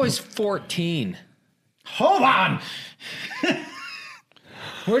 The boy's 14. Hold on.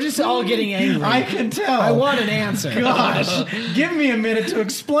 We're just all getting angry. I can tell. I want an answer. Gosh, give me a minute to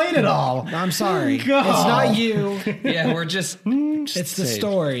explain it all. I'm sorry. God. It's not you. Yeah, we're just. It's the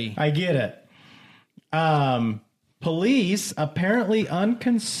story. I get it. Police apparently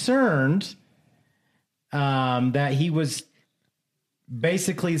unconcerned that he was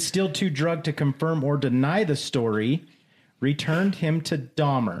basically still too drugged to confirm or deny the story, returned him to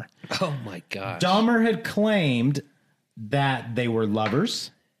Dahmer. Oh my gosh. Dahmer had claimed that they were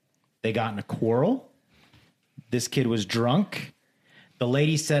lovers. They got in a quarrel. This kid was drunk. The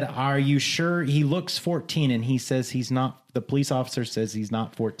lady said, "Are you sure he looks 14?" And he says he's not. The police officer says he's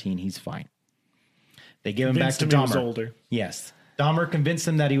not 14. He's fine. They give him back Convinced to him he Dahmer. was older. Yes. Dahmer convinced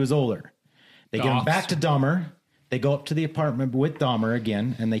him that he was older. They give him back to Dahmer. They go up to the apartment with Dahmer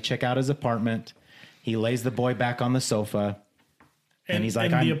again, and they check out his apartment. He lays the boy back on the sofa. And he's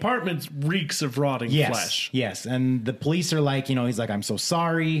like, the I'm- apartment reeks of rotting Yes, flesh. yes. And the police are like, he's like, I'm so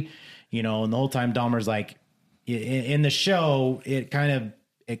sorry. And the whole time Dahmer's like, in the show, it kind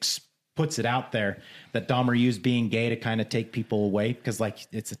of puts it out there that Dahmer used being gay to kind of take people away because like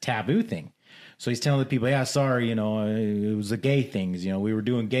it's a taboo thing. So he's telling the people, yeah, sorry, you know, it was the gay things. You know, we were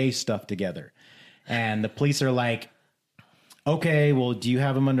doing gay stuff together. And the police are like, okay, well, do you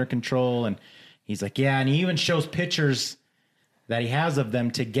have him under control? And he's like, yeah. And he even shows pictures that he has of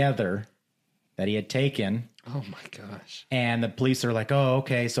them together that he had taken. Oh my gosh. And the police are like, oh,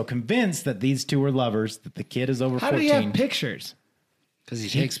 okay. So convinced that these two are lovers, that the kid is over How 14. do you have pictures? Because he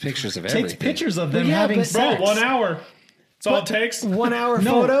takes pictures of everything. Takes pictures of them Well, yeah, having but- Bro, sex. 1 hour. That's all it takes. 1 hour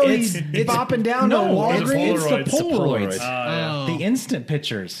No, photo. it's- He's it's- bopping down no, to it's Walgreens. the Polaroids. Yeah. The instant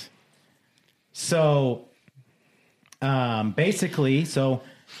pictures. So, basically, so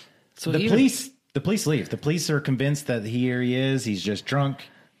the even- police leave. The police are convinced that here he is. He's just drunk.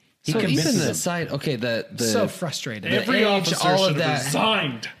 He So even convinces the them. side, okay, the So frustrated. Yeah. Every age, officer all of should have that-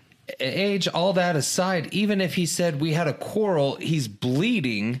 resigned. age, all that aside, even if he said we had a quarrel, he's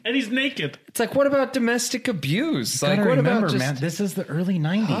bleeding. And he's naked. It's like, what about domestic abuse? Like, Gotta what remember, about just? man, this is the early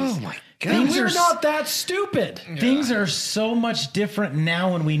 90s. Oh my god! Things We're are not that stupid. Things are so much different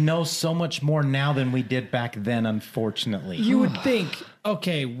now, and we know so much more now than we did back then, unfortunately. You would think,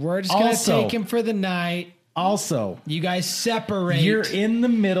 okay, we're just going to Also- take him for the night. Also, You guys separate. you're in the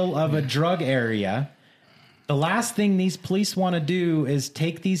middle of a drug area. The last thing these police want to do is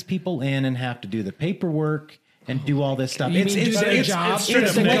take these people in and have to do the paperwork and do all this stuff. You mean do their job? it's straight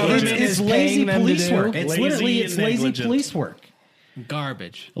It's up the negligence. government it's is lazy paying them to police do. work. It's Lazy literally and it's lazy negligent. police work.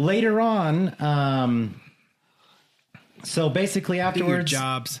 Garbage. Later on, so basically Do your afterwards,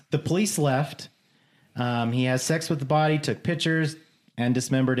 jobs. the police left. He has sex with the body, took pictures, and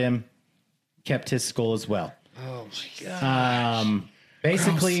dismembered him. Kept his skull as well. Oh my god!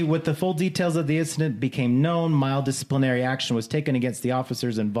 Basically, with the full details of the incident became known, mild disciplinary action was taken against the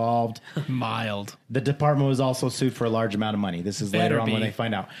officers involved. Mild. The department was also sued for a large amount of money. This is later Better on when be. they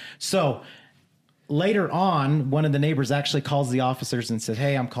find out. So later on, one of the neighbors actually calls the officers and says,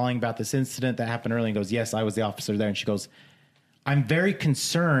 hey, I'm calling about this incident that happened earlier. And goes, yes, I was the officer there. And she goes, I'm very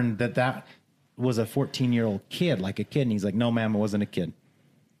concerned that that was a 14-year-old kid, like a kid. And he's like, no, ma'am, it wasn't a kid.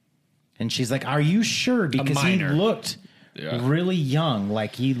 And she's like, are you sure? Because he minor. looked really young.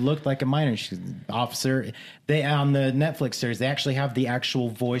 Like he looked like a minor. She's officer. They on the Netflix series, they actually have the actual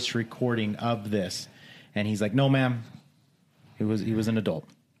voice recording of this. And he's like, no, ma'am. He was an adult.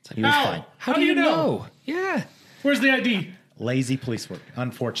 He was fine. How do you know? Yeah. Where's the ID? Lazy police work,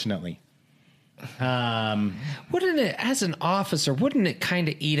 unfortunately. Wouldn't it, as an officer, wouldn't it kind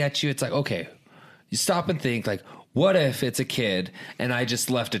of eat at you? It's like, okay, you stop and think, like, what if it's a kid and I just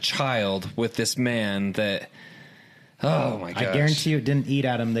left a child with this man that, oh my gosh. I guarantee you it didn't eat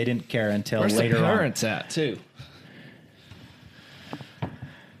at him. They didn't care until Where's later the on. parents at too?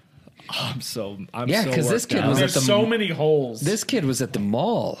 I'm so Yeah, 'cause this worked kid out. was There's at the- so many holes. This kid was at the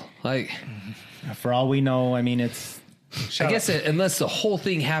mall. Like, For all we know, I mean, it's I guess unless the whole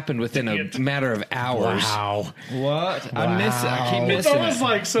thing happened within a matter of hours. wow. What? I miss it. I keep it's missing almost it.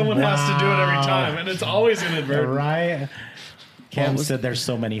 like someone has to do it every time, and it's always inadvertent. Right? Cam said there's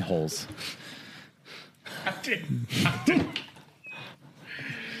so many holes.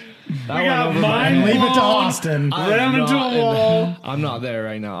 That We went got over my mine. head. Leave it to Long. Austin. Ran into a wall. I'm not there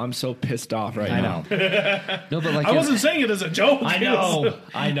right now. I'm so pissed off right I now. know. No, but like I wasn't saying it as a joke. I know.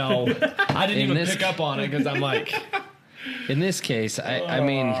 I know. I didn't In even this- pick up on it because I'm like, in this case, I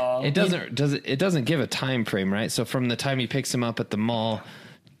mean, it doesn't give a time frame, right? So from the time he picks him up at the mall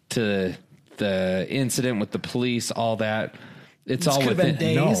to the incident with the police, all that, it's all could've been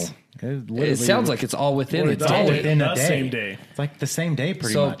within. days. No. It sounds like it's all within a It's all day. within a the day. same day. It's like the same day,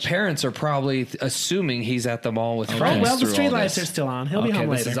 pretty So much. parents are probably assuming he's at the mall with friends. Well, the through street all lights this. are still on. He'll be okay, home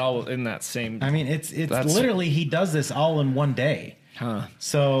this later. is all in that same. I mean, it's That's- literally he does this all in one day. Huh.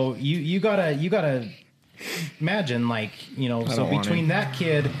 So you gotta imagine, like, you know, so don't want between it. that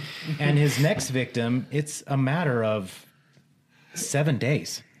kid and his next victim, it's a matter of 7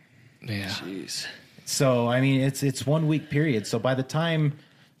 days. Yeah. Jeez. So I mean, it's 1 week period. So by the time,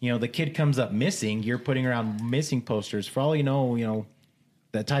 you know, the kid comes up missing, you're putting around missing posters. For all you know,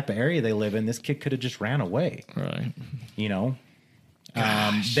 the type of area they live in, this kid could have just ran away. Right. You know,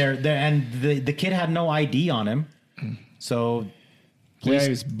 there and the kid had no ID on him, so Yeah, he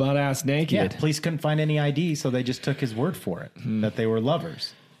was butt ass naked. yeah, police couldn't find any ID, so they just took his word for it that they were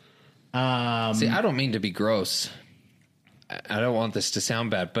lovers. See, I don't mean to be gross. I don't want this to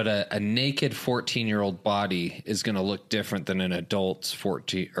sound bad, but a naked 14-year-old body is going to look different than an adult's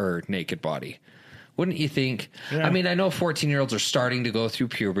 14 or naked body. Wouldn't you think? Yeah. I mean, I know 14-year-olds are starting to go through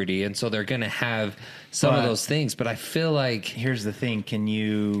puberty, and so they're going to have some of But- those things. But I feel like Here's the thing: can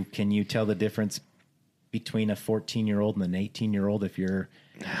you tell the difference between a 14-year-old and an 18-year-old if you're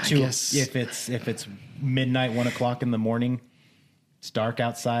guess. if it's midnight, 1 o'clock in the morning? It's dark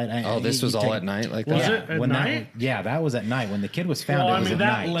outside. Oh, this was all at night like Was that? it at night? That was at night. When the kid was found, Well, it I was mean, at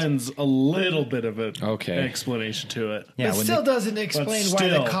that night. lends a little bit of an Okay. explanation to it. Yeah, It when still the doesn't explain why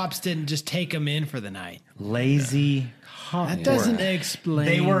still. the cops didn't just take him in for the night. lazy cop. That doesn't explain.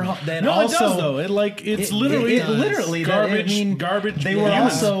 They were then No, also it does though. It's literally it literally garbage. garbage. They were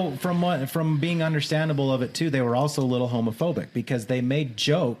humans. also from being understandable of it too. They were also a little homophobic because they made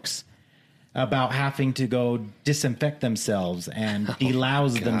jokes about having to go disinfect themselves and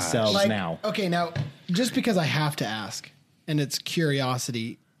delouse themselves now. Okay, now just because I have to ask, and it's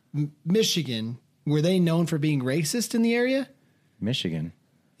curiosity, Michigan, were they known for being racist in the area? Michigan,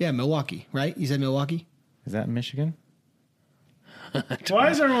 Yeah, Milwaukee, right? You said Milwaukee? is that Michigan? Why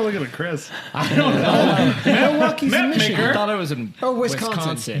is everyone looking at Chris? Milwaukee's in Michigan. I thought it was in Oh,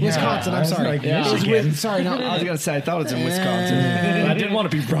 Wisconsin. Wisconsin, Yeah, I I'm was sorry. like, It was Michigan. sorry, no. I was gonna say I thought it was in Wisconsin. I didn't want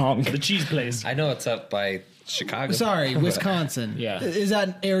to be wrong. The cheese place. I know it's up by Chicago. Sorry, Wisconsin. Yeah. Is that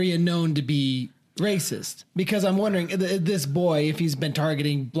an area known to be racist? Because I'm wondering, this boy, if he's been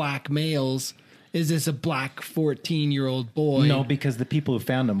targeting black males, is this a black 14-year-old boy? No, because the people who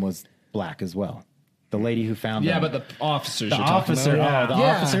found him was black as well. The lady who found him. Yeah, but the officers. the you're talking officer. about. Oh, the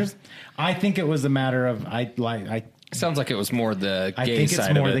Yeah. officers. I think it was a matter of Sounds like it was more the I gay think it's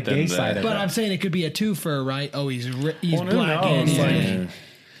side more of the it gay than side of But it. I'm saying it could be a twofer, right? Oh, he's Well, who black and knows? Hispanic.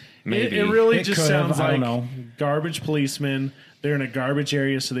 maybe. It really It just could have, sounds I like don't know. garbage policemen. They're in a garbage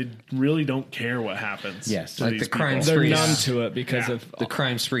area, so they really don't care what happens. Yes. to Like these the crime people. They're spree. numb to it because Yeah. of the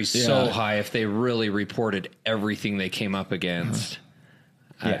crime spree so Yeah. high if they really reported everything they came up against.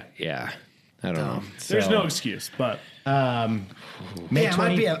 Yeah. I don't know. There's So- no excuse, but May Damn,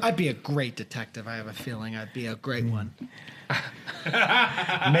 20 I'd be a great detective. I have a feeling I'd be a great one.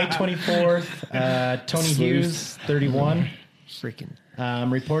 May 24th, Tony Hughes, 31. Freaking.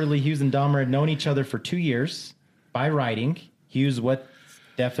 Reportedly, Hughes and Dahmer had known each other for 2 years by writing. Hughes was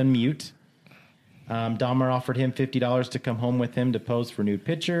deaf and mute. Dahmer offered him $50 to come home with him to pose for nude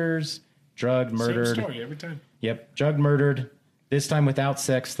pictures. Drugged, murdered. same story every time. Yep, drugged, murdered. This time without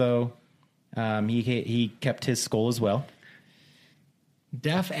sex, though. He kept his skull as well.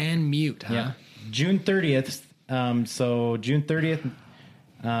 Deaf and mute, huh? Yeah. June 30th. So June 30th,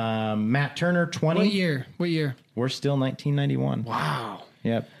 Matt Turner, 20. What year? What year? We're still 1991. Wow.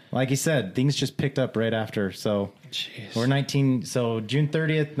 Yep. Like you said, things just picked up right after. So we're 19. So June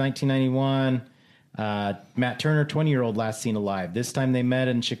 30th, 1991. Matt Turner, 20-year-old, last seen alive. This time they met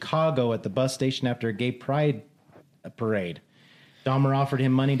in Chicago at the bus station after a gay pride parade. Dahmer offered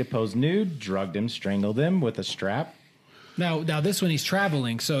him money to pose nude, drugged him, strangled him with a strap. Now this one he's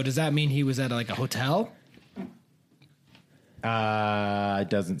traveling. So does that mean he was at like a hotel? It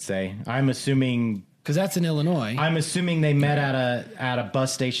doesn't say. I'm assuming Because that's in Illinois. they met at a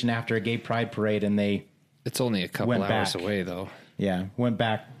bus station after a gay pride parade, and they It's only a couple Went hours back. away, though. went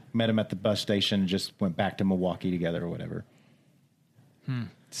back, met him at the bus station, and just went back to Milwaukee together or whatever.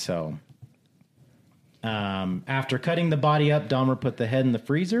 So, after cutting the body up, Dahmer put the head in the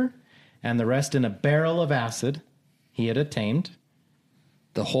freezer and the rest in a barrel of acid he had obtained.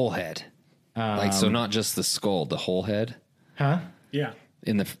 The whole head. So not just the skull, the whole head? Huh? Yeah.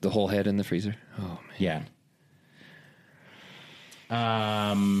 In the whole head in the freezer? Oh, man.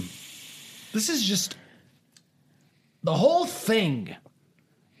 Yeah. This is just the whole thing.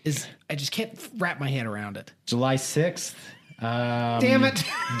 I just can't wrap my head around it. July 6th. Damn it!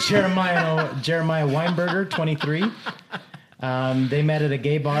 Jeremiah Weinberger, 23. They met at a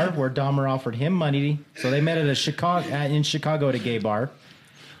gay bar where Dahmer offered him money. So they met at in Chicago at a gay bar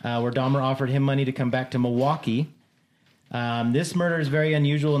where Dahmer offered him money to come back to Milwaukee. This murder is very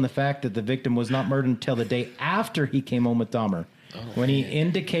unusual in the fact that the victim was not murdered until the day after he came home with Dahmer. When he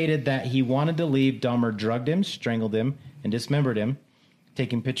indicated that he wanted to leave, Dahmer drugged him, strangled him, and dismembered him.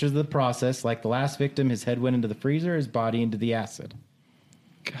 Taking pictures of the process, like the last victim, his head went into the freezer, his body into the acid.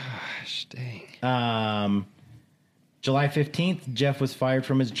 Gosh, dang. July 15th, Jeff was fired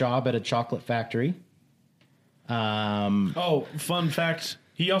from his job at a chocolate factory. Oh, fun fact.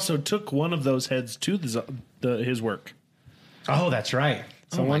 He also took one of those heads to his work. Oh, that's right.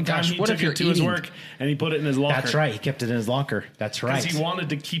 So one time he what took if you're it to his eating- work and he put it in his locker. That's right. He kept it in his locker. That's right. Because he wanted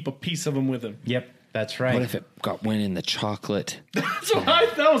to keep a piece of him with him. Yep, that's right. What if it went in the chocolate?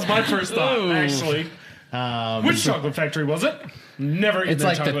 That was my first thought, actually. Which chocolate factory was it? Never eaten It's that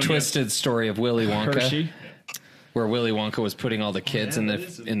like the chocolate again. twisted story of Willy Wonka, Hershey. where Willy Wonka was putting all the kids that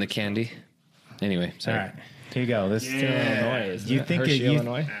is in the candy. Anyway, All sorry. right, here you go. This Illinois, isn't you it? think Hershey,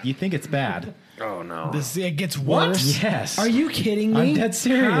 Illinois? you think it's bad? Oh no. It gets worse. Yes. Are you kidding me? I'm dead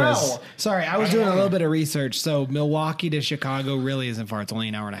serious. How? Sorry, I was doing a little bit of research. So Milwaukee to Chicago really isn't far. It's only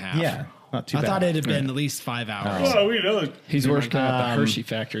an hour and a half. Yeah. Not too I bad. thought it had been at least 5 hours. Oh, we know. He's working at the Hershey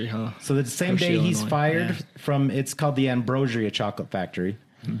factory, huh? So the same Hershey, day he's Illinois. fired from, it's called the Ambrosia Chocolate Factory.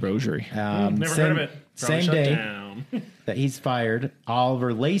 Rosary. Never Same- heard of it. Probably Same shut day down. that he's fired,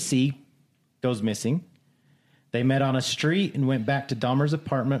 Oliver Lacey goes missing. They met on a street and went back to Dahmer's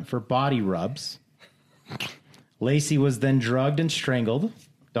apartment for body rubs. Lacey was then drugged and strangled.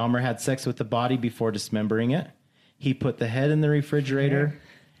 Dahmer had sex with the body before dismembering it. He put the head in the refrigerator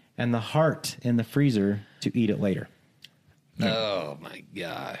and the heart in the freezer to eat it later. Oh my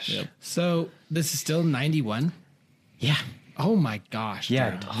gosh. So this is still 91. Yeah. Oh my gosh.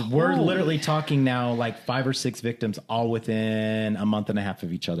 Yeah. dude. We're literally talking now like 5 or 6 victims all within a month and a half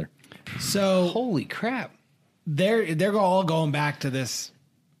of each other. So Holy crap. they're all going back to this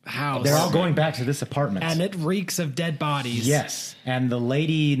house. They're all going back to this apartment. and it reeks of dead bodies. Yes. And the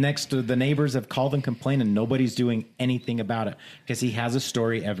lady next to the neighbors have called and complained, and nobody's doing anything about it because he has a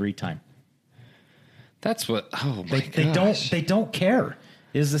story every time. That's what. Oh my They don't care.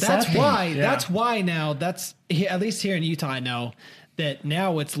 Is the That's sad thing. why. Yeah. That's why now. That's at least here in Utah. I know that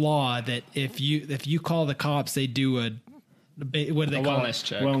now it's law that if you call the cops, they do a what do they call wellness it?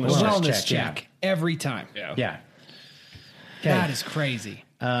 check. Wellness A check. wellness check, check every time. Yeah. Yeah. That Okay. is crazy.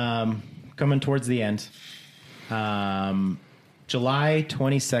 Coming towards the end. July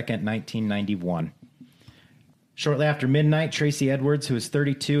 22nd, 1991. Shortly after midnight, Tracy Edwards, who was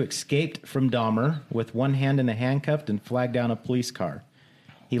 32, escaped from Dahmer with one hand in a handcuff and flagged down a police car.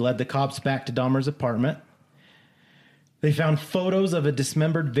 He led the cops back to Dahmer's apartment. They found photos of a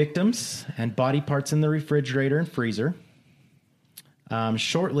dismembered victims and body parts in the refrigerator and freezer.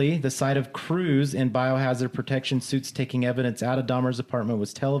 Shortly, the sight of crews in biohazard protection suits taking evidence out of Dahmer's apartment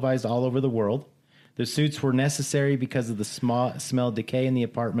was televised all over the world. The suits were necessary because of the smell of decay in the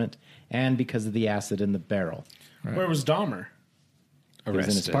apartment and because of the acid in the barrel. Where was Dahmer? He was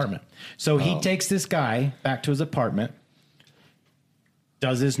in his apartment. So he takes this guy back to his apartment,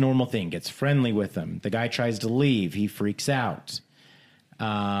 does his normal thing, gets friendly with him. The guy tries to leave. He freaks out.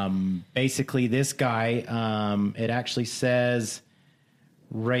 Basically, this guy, it actually says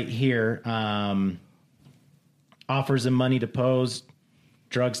right here, offers him money to pose,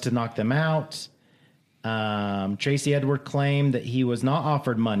 drugs to knock them out. Tracy Edward claimed that he was not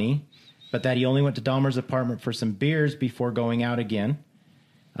offered money, but that he only went to Dahmer's apartment for some beers before going out again,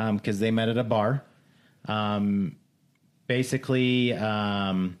 because they met at a bar. Basically,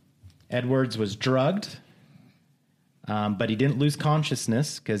 Edwards was drugged, but he didn't lose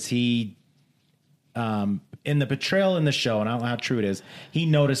consciousness because he, in the portrayal in the show, and I don't know how true it is, he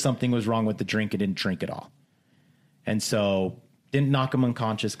noticed something was wrong with the drink and didn't drink at all. And so didn't knock him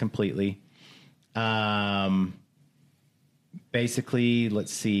unconscious completely. Basically,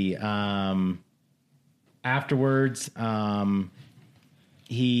 let's see. Afterwards,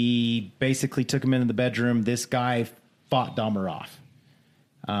 he basically took him into the bedroom. This guy fought Dahmer off.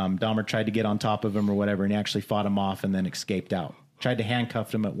 Dahmer tried to get on top of him or whatever, and he actually fought him off and then escaped out. Tried to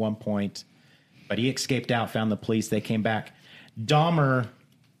handcuff him at one point, but he escaped out, found the police. They came back. Dahmer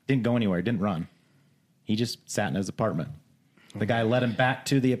didn't go anywhere, didn't run. He just sat in his apartment. The guy led him back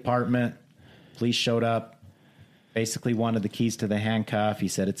to the apartment. Police showed up, basically wanted the keys to the handcuff. He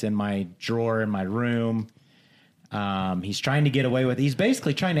said, it's in my drawer in my room. He's trying to get away with it. He's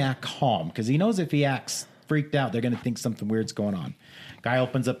basically trying to act calm because he knows if he acts freaked out, they're going to think something weird's going on. Guy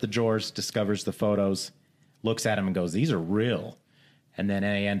opens up the drawers, discovers the photos, looks at him and goes, these are real. And then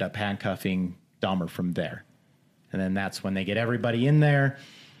they end up handcuffing Dahmer from there. And then that's when they get everybody in there.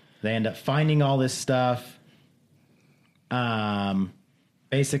 They end up finding all this stuff.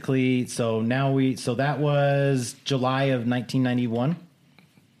 Basically, so that was July of 1991.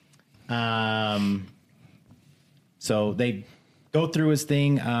 So they go through his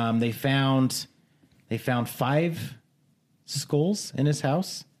thing. They found 5 skulls in his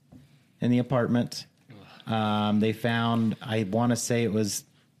house, in the apartment. They found, I want to say it was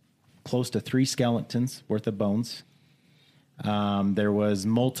close to 3 skeletons worth of bones. There was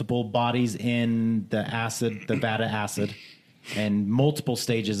multiple bodies in the vat of acid, and multiple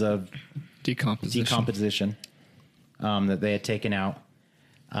stages of decomposition that they had taken out.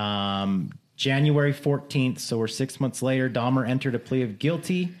 January 14th, so we're 6 months later, Dahmer entered a plea of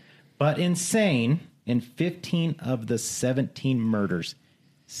guilty, but insane in 15 of the 17 murders.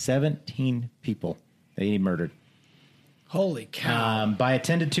 17 people that he murdered. Holy cow. By a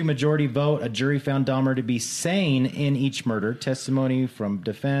 10-2 majority vote, a jury found Dahmer to be sane in each murder. Testimony from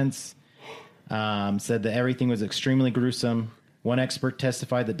defense said that everything was extremely gruesome. One expert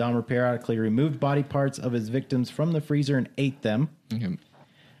testified that Dahmer periodically removed body parts of his victims from the freezer and ate them. Mm-hmm.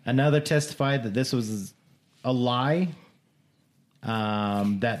 Another testified that this was a lie,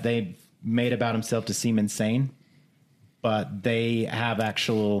 that they made about himself to seem insane, but they have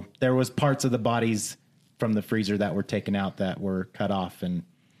there was parts of the bodies from the freezer that were taken out that were cut off and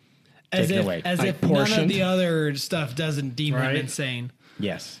taken away. As Like if none of portioned? the other stuff doesn't deem Right. him insane.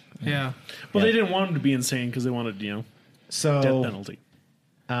 Yes. Yeah. Well, they didn't want him to be insane because they wanted, death So penalty.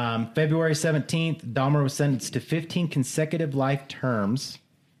 February 17th, Dahmer was sentenced to 15 consecutive life terms.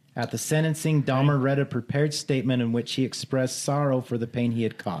 At the sentencing, Dahmer read a prepared statement in which he expressed sorrow for the pain he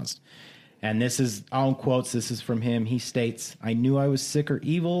had caused. And this is, all quotes, this is from him. He states, "I knew I was sick or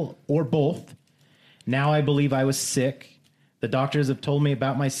evil, or both. Now I believe I was sick. The doctors have told me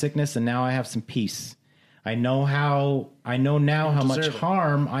about my sickness, and now I have some peace. I know now how much deserve it.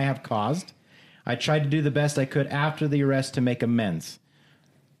 harm I have caused. I tried to do the best I could after the arrest to make amends."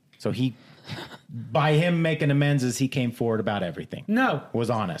 So by him making amends, as he came forward about everything. No. Was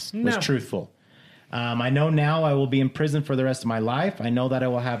honest, was No. truthful. I know now I will be in prison for the rest of my life. I know that I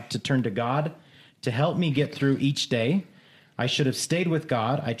will have to turn to God to help me get through each day. I should have stayed with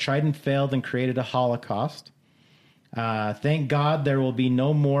God. I tried and failed and created a holocaust. Thank God there will be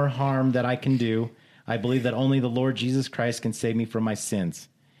no more harm that I can do. I believe that only the Lord Jesus Christ can save me from my sins.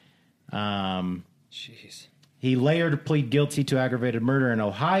 Jeez. He later pleaded guilty to aggravated murder in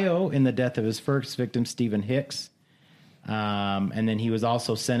Ohio in the death of his first victim, Stephen Hicks. And then he was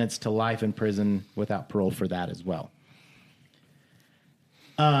also sentenced to life in prison without parole for that as well.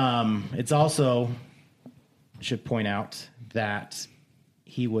 It's also, should point out that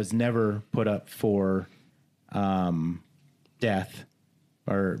he was never put up for death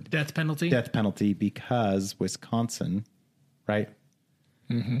or Death penalty. death penalty because Wisconsin, right?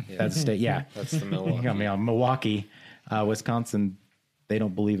 That's state, yeah. That's the Milwaukee. I mean, Milwaukee, Wisconsin, they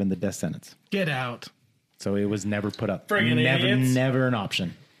don't believe in the death sentence. Get out. So it was never put up. Friggin' idiots. Never an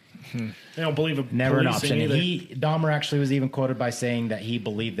option. They don't believe in Never an policing option. either. Dahmer actually was even quoted by saying that he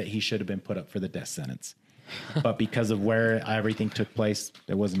believed that he should have been put up for the death sentence. But because of where everything took place,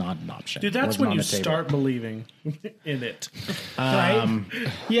 it was not an option. Dude, It that's wasn't when on you the table. start believing in it. Right?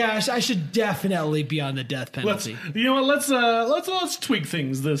 Yeah, I should definitely be on the death Let's, penalty. you know what? Let's tweak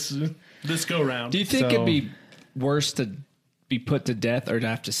things this go round. Do you think So- it'd be worse to be put to death or to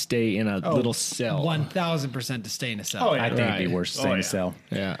have to stay in a little cell? 1000% to stay in a cell. Oh, yeah. I think it'd be Right. worse to Oh, stay in yeah. a cell.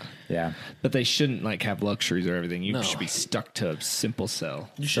 Yeah. Yeah. But they shouldn't like have luxuries or everything. You No. should be stuck to a simple cell.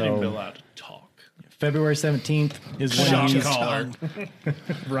 You shouldn't So- be allowed to talk. February 17th is when Shock he's collar.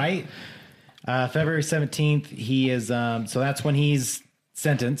 right. February 17th, he is. So that's when he's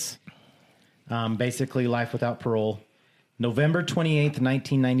sentenced. Basically, life without parole. November 28th,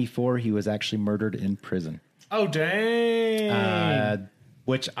 1994, he was actually murdered in prison. Oh, dang.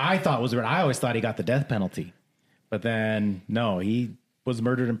 Which I thought was weird. I always thought he got the death penalty, but then no, he was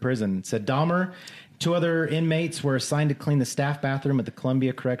murdered in prison. Said Dahmer. 2 other inmates were assigned to clean the staff bathroom at the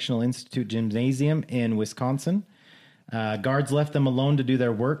Columbia Correctional Institute Gymnasium in Wisconsin. Guards left them alone to do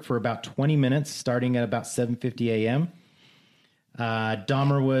their work for about 20 minutes, starting at about 7:50 a.m.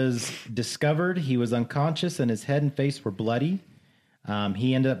 Dahmer was discovered. He was unconscious, and his head and face were bloody.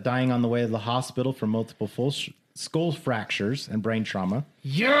 He ended up dying on the way to the hospital from multiple skull fractures and brain trauma.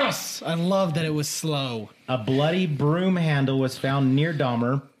 Yes! I love that it was slow. A bloody broom handle was found near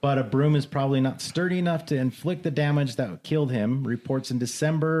Dahmer, but a broom is probably not sturdy enough to inflict the damage that killed him. Reports in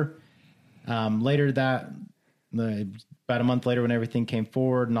December, about a month later when everything came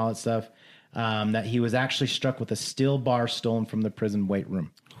forward and all that stuff, that he was actually struck with a steel bar stolen from the prison weight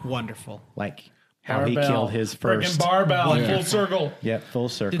room. Wonderful. Like how he Barbell. killed his Friggin' first. barbell, full circle. Yep, full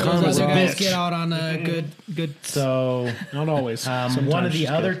circle. Did those other guys bitch. get out on a good So Not always. one of Sometimes the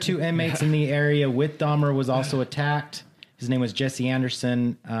just other good. 2 inmates in the area with Dahmer was also attacked. His name was Jesse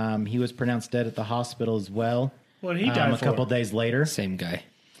Anderson. He was pronounced dead at the hospital as well. What did he die a for? couple days later. Same guy.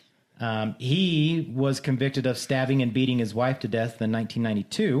 He was convicted of stabbing and beating his wife to death in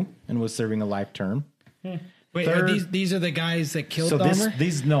 1992 and was serving a life term. Wait, Third- are these are the guys that killed So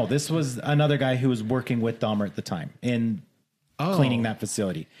Dahmer? this was another guy who was working with Dahmer at the time in cleaning that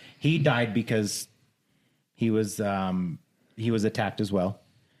facility. He died because he was attacked as well.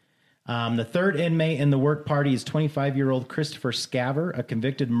 The third inmate in the work party is 25-year-old Christopher Scaver, a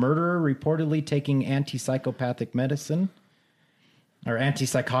convicted murderer reportedly taking antipsychotic medicine or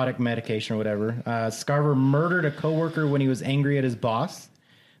antipsychotic medication or whatever. Scarver murdered a coworker when he was angry at his boss.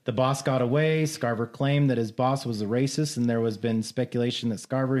 The boss got away. Scarver claimed that his boss was a racist, and there was been speculation that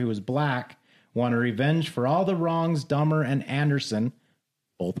Scarver, who was black, wanted revenge for all the wrongs Dahmer and Anderson,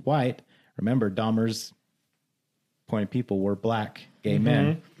 both white. Remember, Dahmer's point of people were black, gay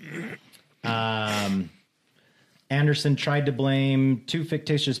men. Anderson tried to blame 2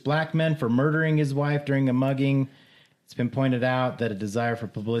 fictitious black men for murdering his wife during a mugging. It's been pointed out that a desire for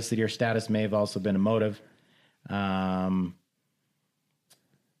publicity or status may have also been a motive.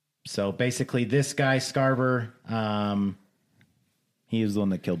 So basically, this guy, Scarver, he was the one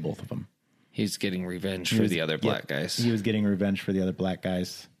that killed both of them. He's getting revenge for the other black guys. He was getting revenge for the other black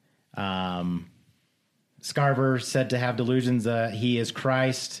guys. Scarver said to have delusions. He is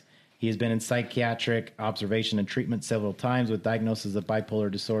Christ. He has been in psychiatric observation and treatment several times with diagnoses of bipolar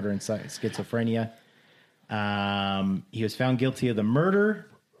disorder and schizophrenia. He was found guilty of the murder,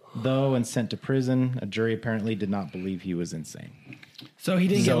 though, and sent to prison. A jury apparently did not believe he was insane. So he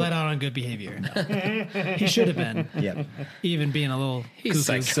didn't get let out on good behavior. He should have been. Yep. Even being a little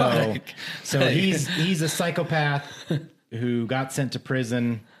cuckoo. So he's a psychopath who got sent to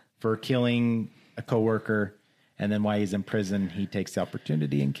prison for killing a coworker, and then while he's in prison, he takes the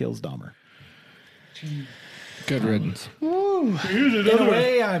opportunity and kills Dahmer. Good riddance. In a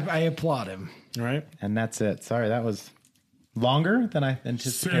way, I applaud him. Right. And that's it. Sorry, that was longer than I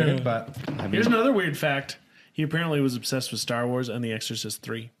anticipated, but I mean, Here's another weird fact. He apparently was obsessed with Star Wars and The Exorcist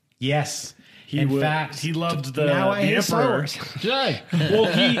 3. yes. He loved the Now I hate Star Emperor. Wars.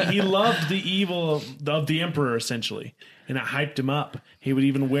 Well, he loved the evil of the Emperor, essentially, and it hyped him up. He would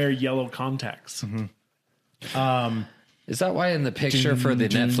even wear yellow contacts. Is that why in the picture for the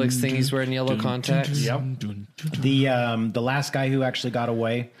Netflix thing he's wearing yellow contacts? Yep. The last guy who actually got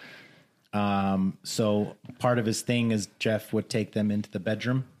away. So part of his thing is Jeff would take them into the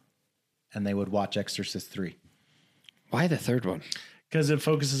bedroom, and they would watch Exorcist 3. Why the third one? Because it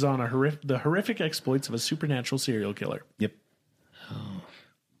focuses on the horrific exploits of a supernatural serial killer. Yep.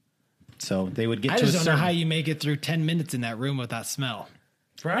 So they would get I to just a don't know certain... how you make it through 10 minutes in that room with that smell.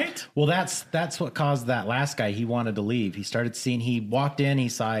 Right? Well, that's what caused that last guy. He wanted to leave. He started seeing... He walked in. He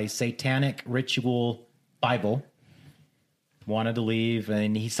saw a satanic ritual Bible. Wanted to leave,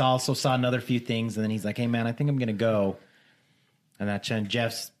 and he also saw another few things, and then he's like, "Hey, man, I think I'm going to go." And that's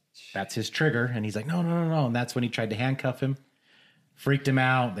his trigger, and he's like, "No." And that's when he tried to handcuff him. Freaked him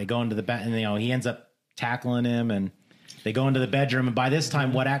out. They go into the bed, and he ends up tackling him, and they go into the bedroom. And by this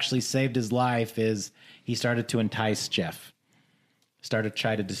time, what actually saved his life is he started to entice Jeff, started to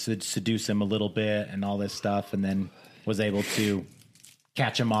try to seduce him a little bit, and all this stuff, and then was able to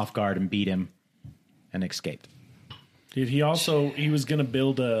catch him off guard and beat him, and escaped. Dude, he was going to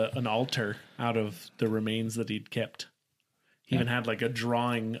build an altar out of the remains that he'd kept. He even had like a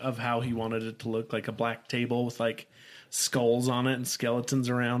drawing of how he wanted it to look, like a black table with like skulls on it and skeletons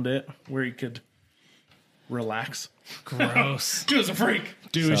around it where he could relax. Gross. Dude was a freak.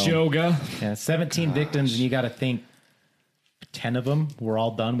 Do his yoga. Yeah, 17 victims, and you got to think 10 of them were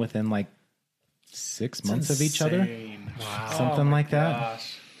all done within like 6 months of each other. Wow. Something like that.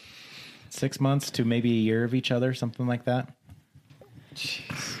 6 months to maybe a year of each other, something like that.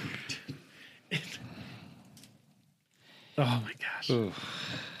 Oh my gosh.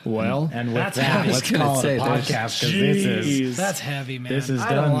 Well, And with That's that, heavy. let's gonna call it say, a there's- podcast because this is... That's heavy, man. This is I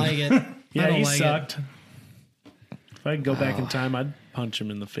done. don't like it. Yeah, I don't he like sucked. If I could go back in time, I'd punch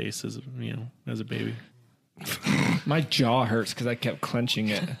him in the face as a baby. my jaw hurts because I kept clenching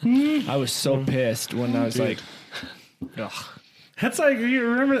it. I was so pissed when I was like, ugh. That's like, you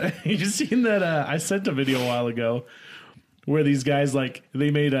remember, you seen that? I sent a video a while ago where these guys, like, they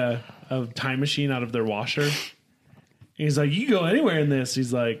made a time machine out of their washer. And he's like, you can go anywhere in this.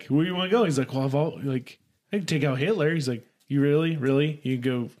 He's like, where you want to go? He's like, well, I can take out Hitler. He's like, you really? You can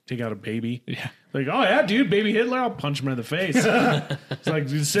go take out a baby? Yeah. Like, oh yeah, dude, baby Hitler, I'll punch him in the face. It's like,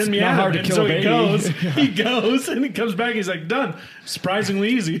 send me not out. hard to And kill so a he baby. goes, and he comes back. He's like, done. Surprisingly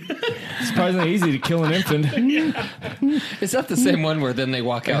easy. Surprisingly easy to kill an infant. Is that the same one where then they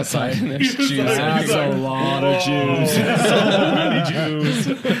walk outside and there's He's Jews? like- That's he's like, a lot of Jews. so many Jews.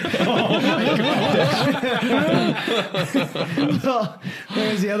 Well,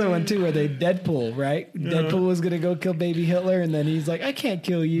 there's the other one too, where they Deadpool, right? Deadpool was gonna go kill baby Hitler, and then he's like, "I can't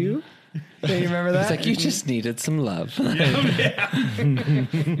kill you." Do you remember that? It's like, you just needed some love.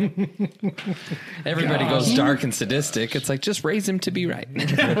 Everybody goes dark and sadistic. It's like, just raise him to be right.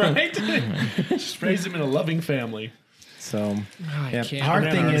 Right? Just raise him in a loving family. So, yeah. can't. Hard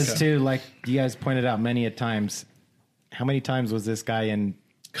thing is, Antarctica. too, like you guys pointed out many a times, how many times was this guy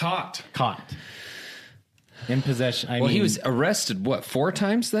Caught. caught? In possession. I Well, mean, he was arrested, 4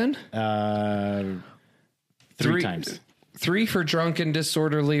 times then? 3 times. 3 for drunk and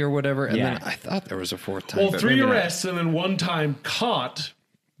disorderly or whatever. And Yeah. then I thought there was a 4th time. Well, but 3 maybe not. arrests and then 1 time caught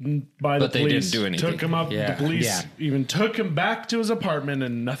by the But they police. didn't do anything. Took him up. Yeah. The police Yeah. even took him back to his apartment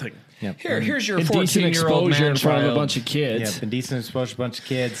and nothing. Yep. Here's your Indecent 14-year-old exposure man in front of a child. bunch of kids. Yep, indecent exposure, bunch of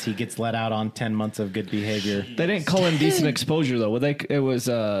kids. He gets let out on 10 months of good behavior. They didn't call him decent exposure though. It was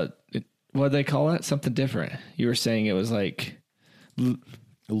what they call it? Something different. You were saying it was like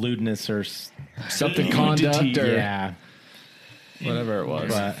Lewdness or something conduct or yeah. whatever it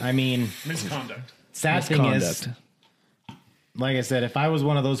was. But I mean, Misconduct. sad thing is, Misconduct. like I said, if I was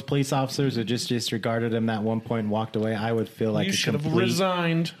one of those police officers who just disregarded him that one point and walked away, I would feel like You a should have complete-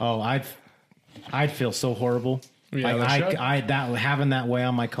 resigned. Oh, I'd feel so horrible. Yeah, like that's I that having that way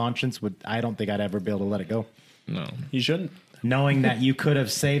on my conscience would. I don't think I'd ever be able to let it go. No. You shouldn't. Knowing that you could have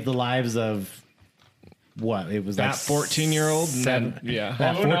saved the lives of what it was That like 14-year-old and seven- then yeah.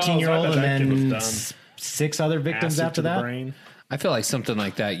 that Who knows? 14-year-old I bet and that kid was then done. 6 other victims Acid after to the that. brain. I feel like something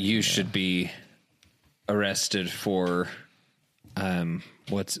like that, you should be arrested for.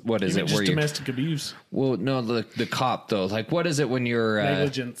 What is Even it? just Where you? domestic abuse, Well, no, the cop though. Like, what is it when you're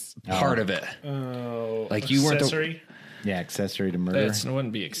negligence, part of it? Like you weren't the, accessory. Yeah, accessory to murder. It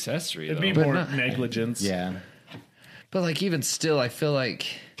wouldn't be accessory It'd though. be more negligence. Yeah, but like even still, I feel like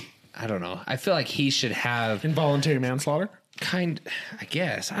I don't know. I feel like he should have Involuntary manslaughter. I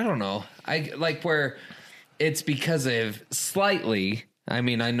guess I don't know. I like where it's because of slightly. I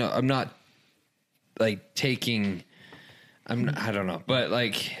mean, I know I'm not like taking. I don't know, but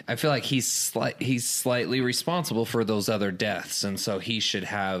like I feel like he's slightly responsible for those other deaths, and so he should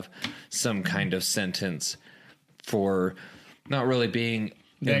have some kind of sentence for not really being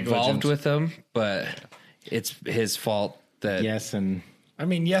involved Negligence. with them, but it's his fault that yes, and I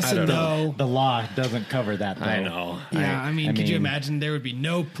mean, yes and don't know. no. the law doesn't cover that. Though. I know. Yeah, I mean, could you mean- imagine there would be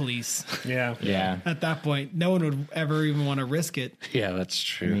no police Yeah. Yeah, at that point? No one would ever even want to risk it. Yeah, that's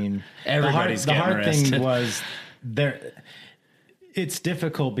true. I mean, Everybody's the hard getting thing arrested. was there. It's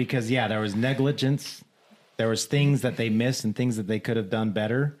difficult because there was negligence, there was things that they missed and things that they could have done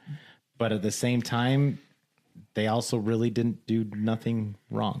better, but at the same time, they also really didn't do nothing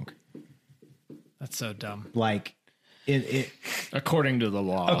wrong. That's so dumb. Like it According to the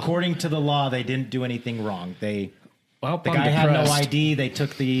law. according to the law, they didn't do anything wrong. The Well, guy had no ID. They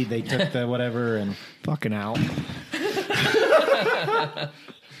took the whatever and. Fucking out.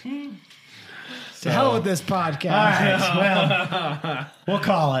 To hell with this podcast. All right, well, we'll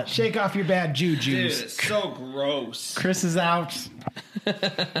call it. Shake off your bad juju's. it's so gross. Chris is out.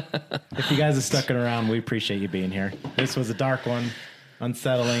 If you guys are stuck around, we appreciate you being here. This was a dark one,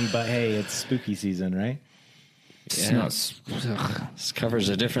 unsettling, but hey, it's spooky season, right? Yeah. This covers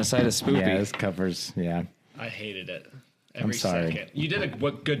a different side of spooky. Yeah, this covers. Yeah, I hated it. Every sorry. second. You did a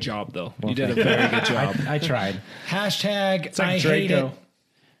good job though. You did a very good job. I tried. Hashtag It's like I hate Draco. it.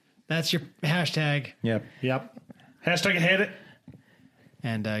 That's your hashtag. Yep. Yep. Hashtag I hate it.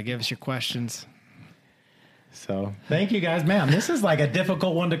 And give us your questions. So thank you guys, man. This is like a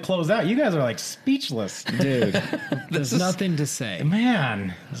difficult one to close out. You guys are like speechless, Dude, there's nothing to say.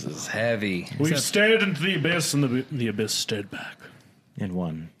 man. This is heavy. We've stared into the abyss, and the abyss stared back. In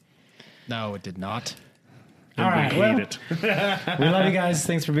one. No, it did not. And All right, we well, hate it. we love you guys.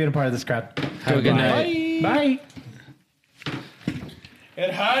 Thanks for being a part of this crowd. Have a good night. Bye.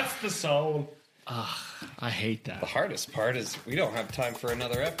 It hurts the soul. I hate that. The hardest part is we don't have time for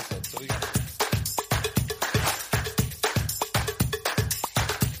another episode, so we got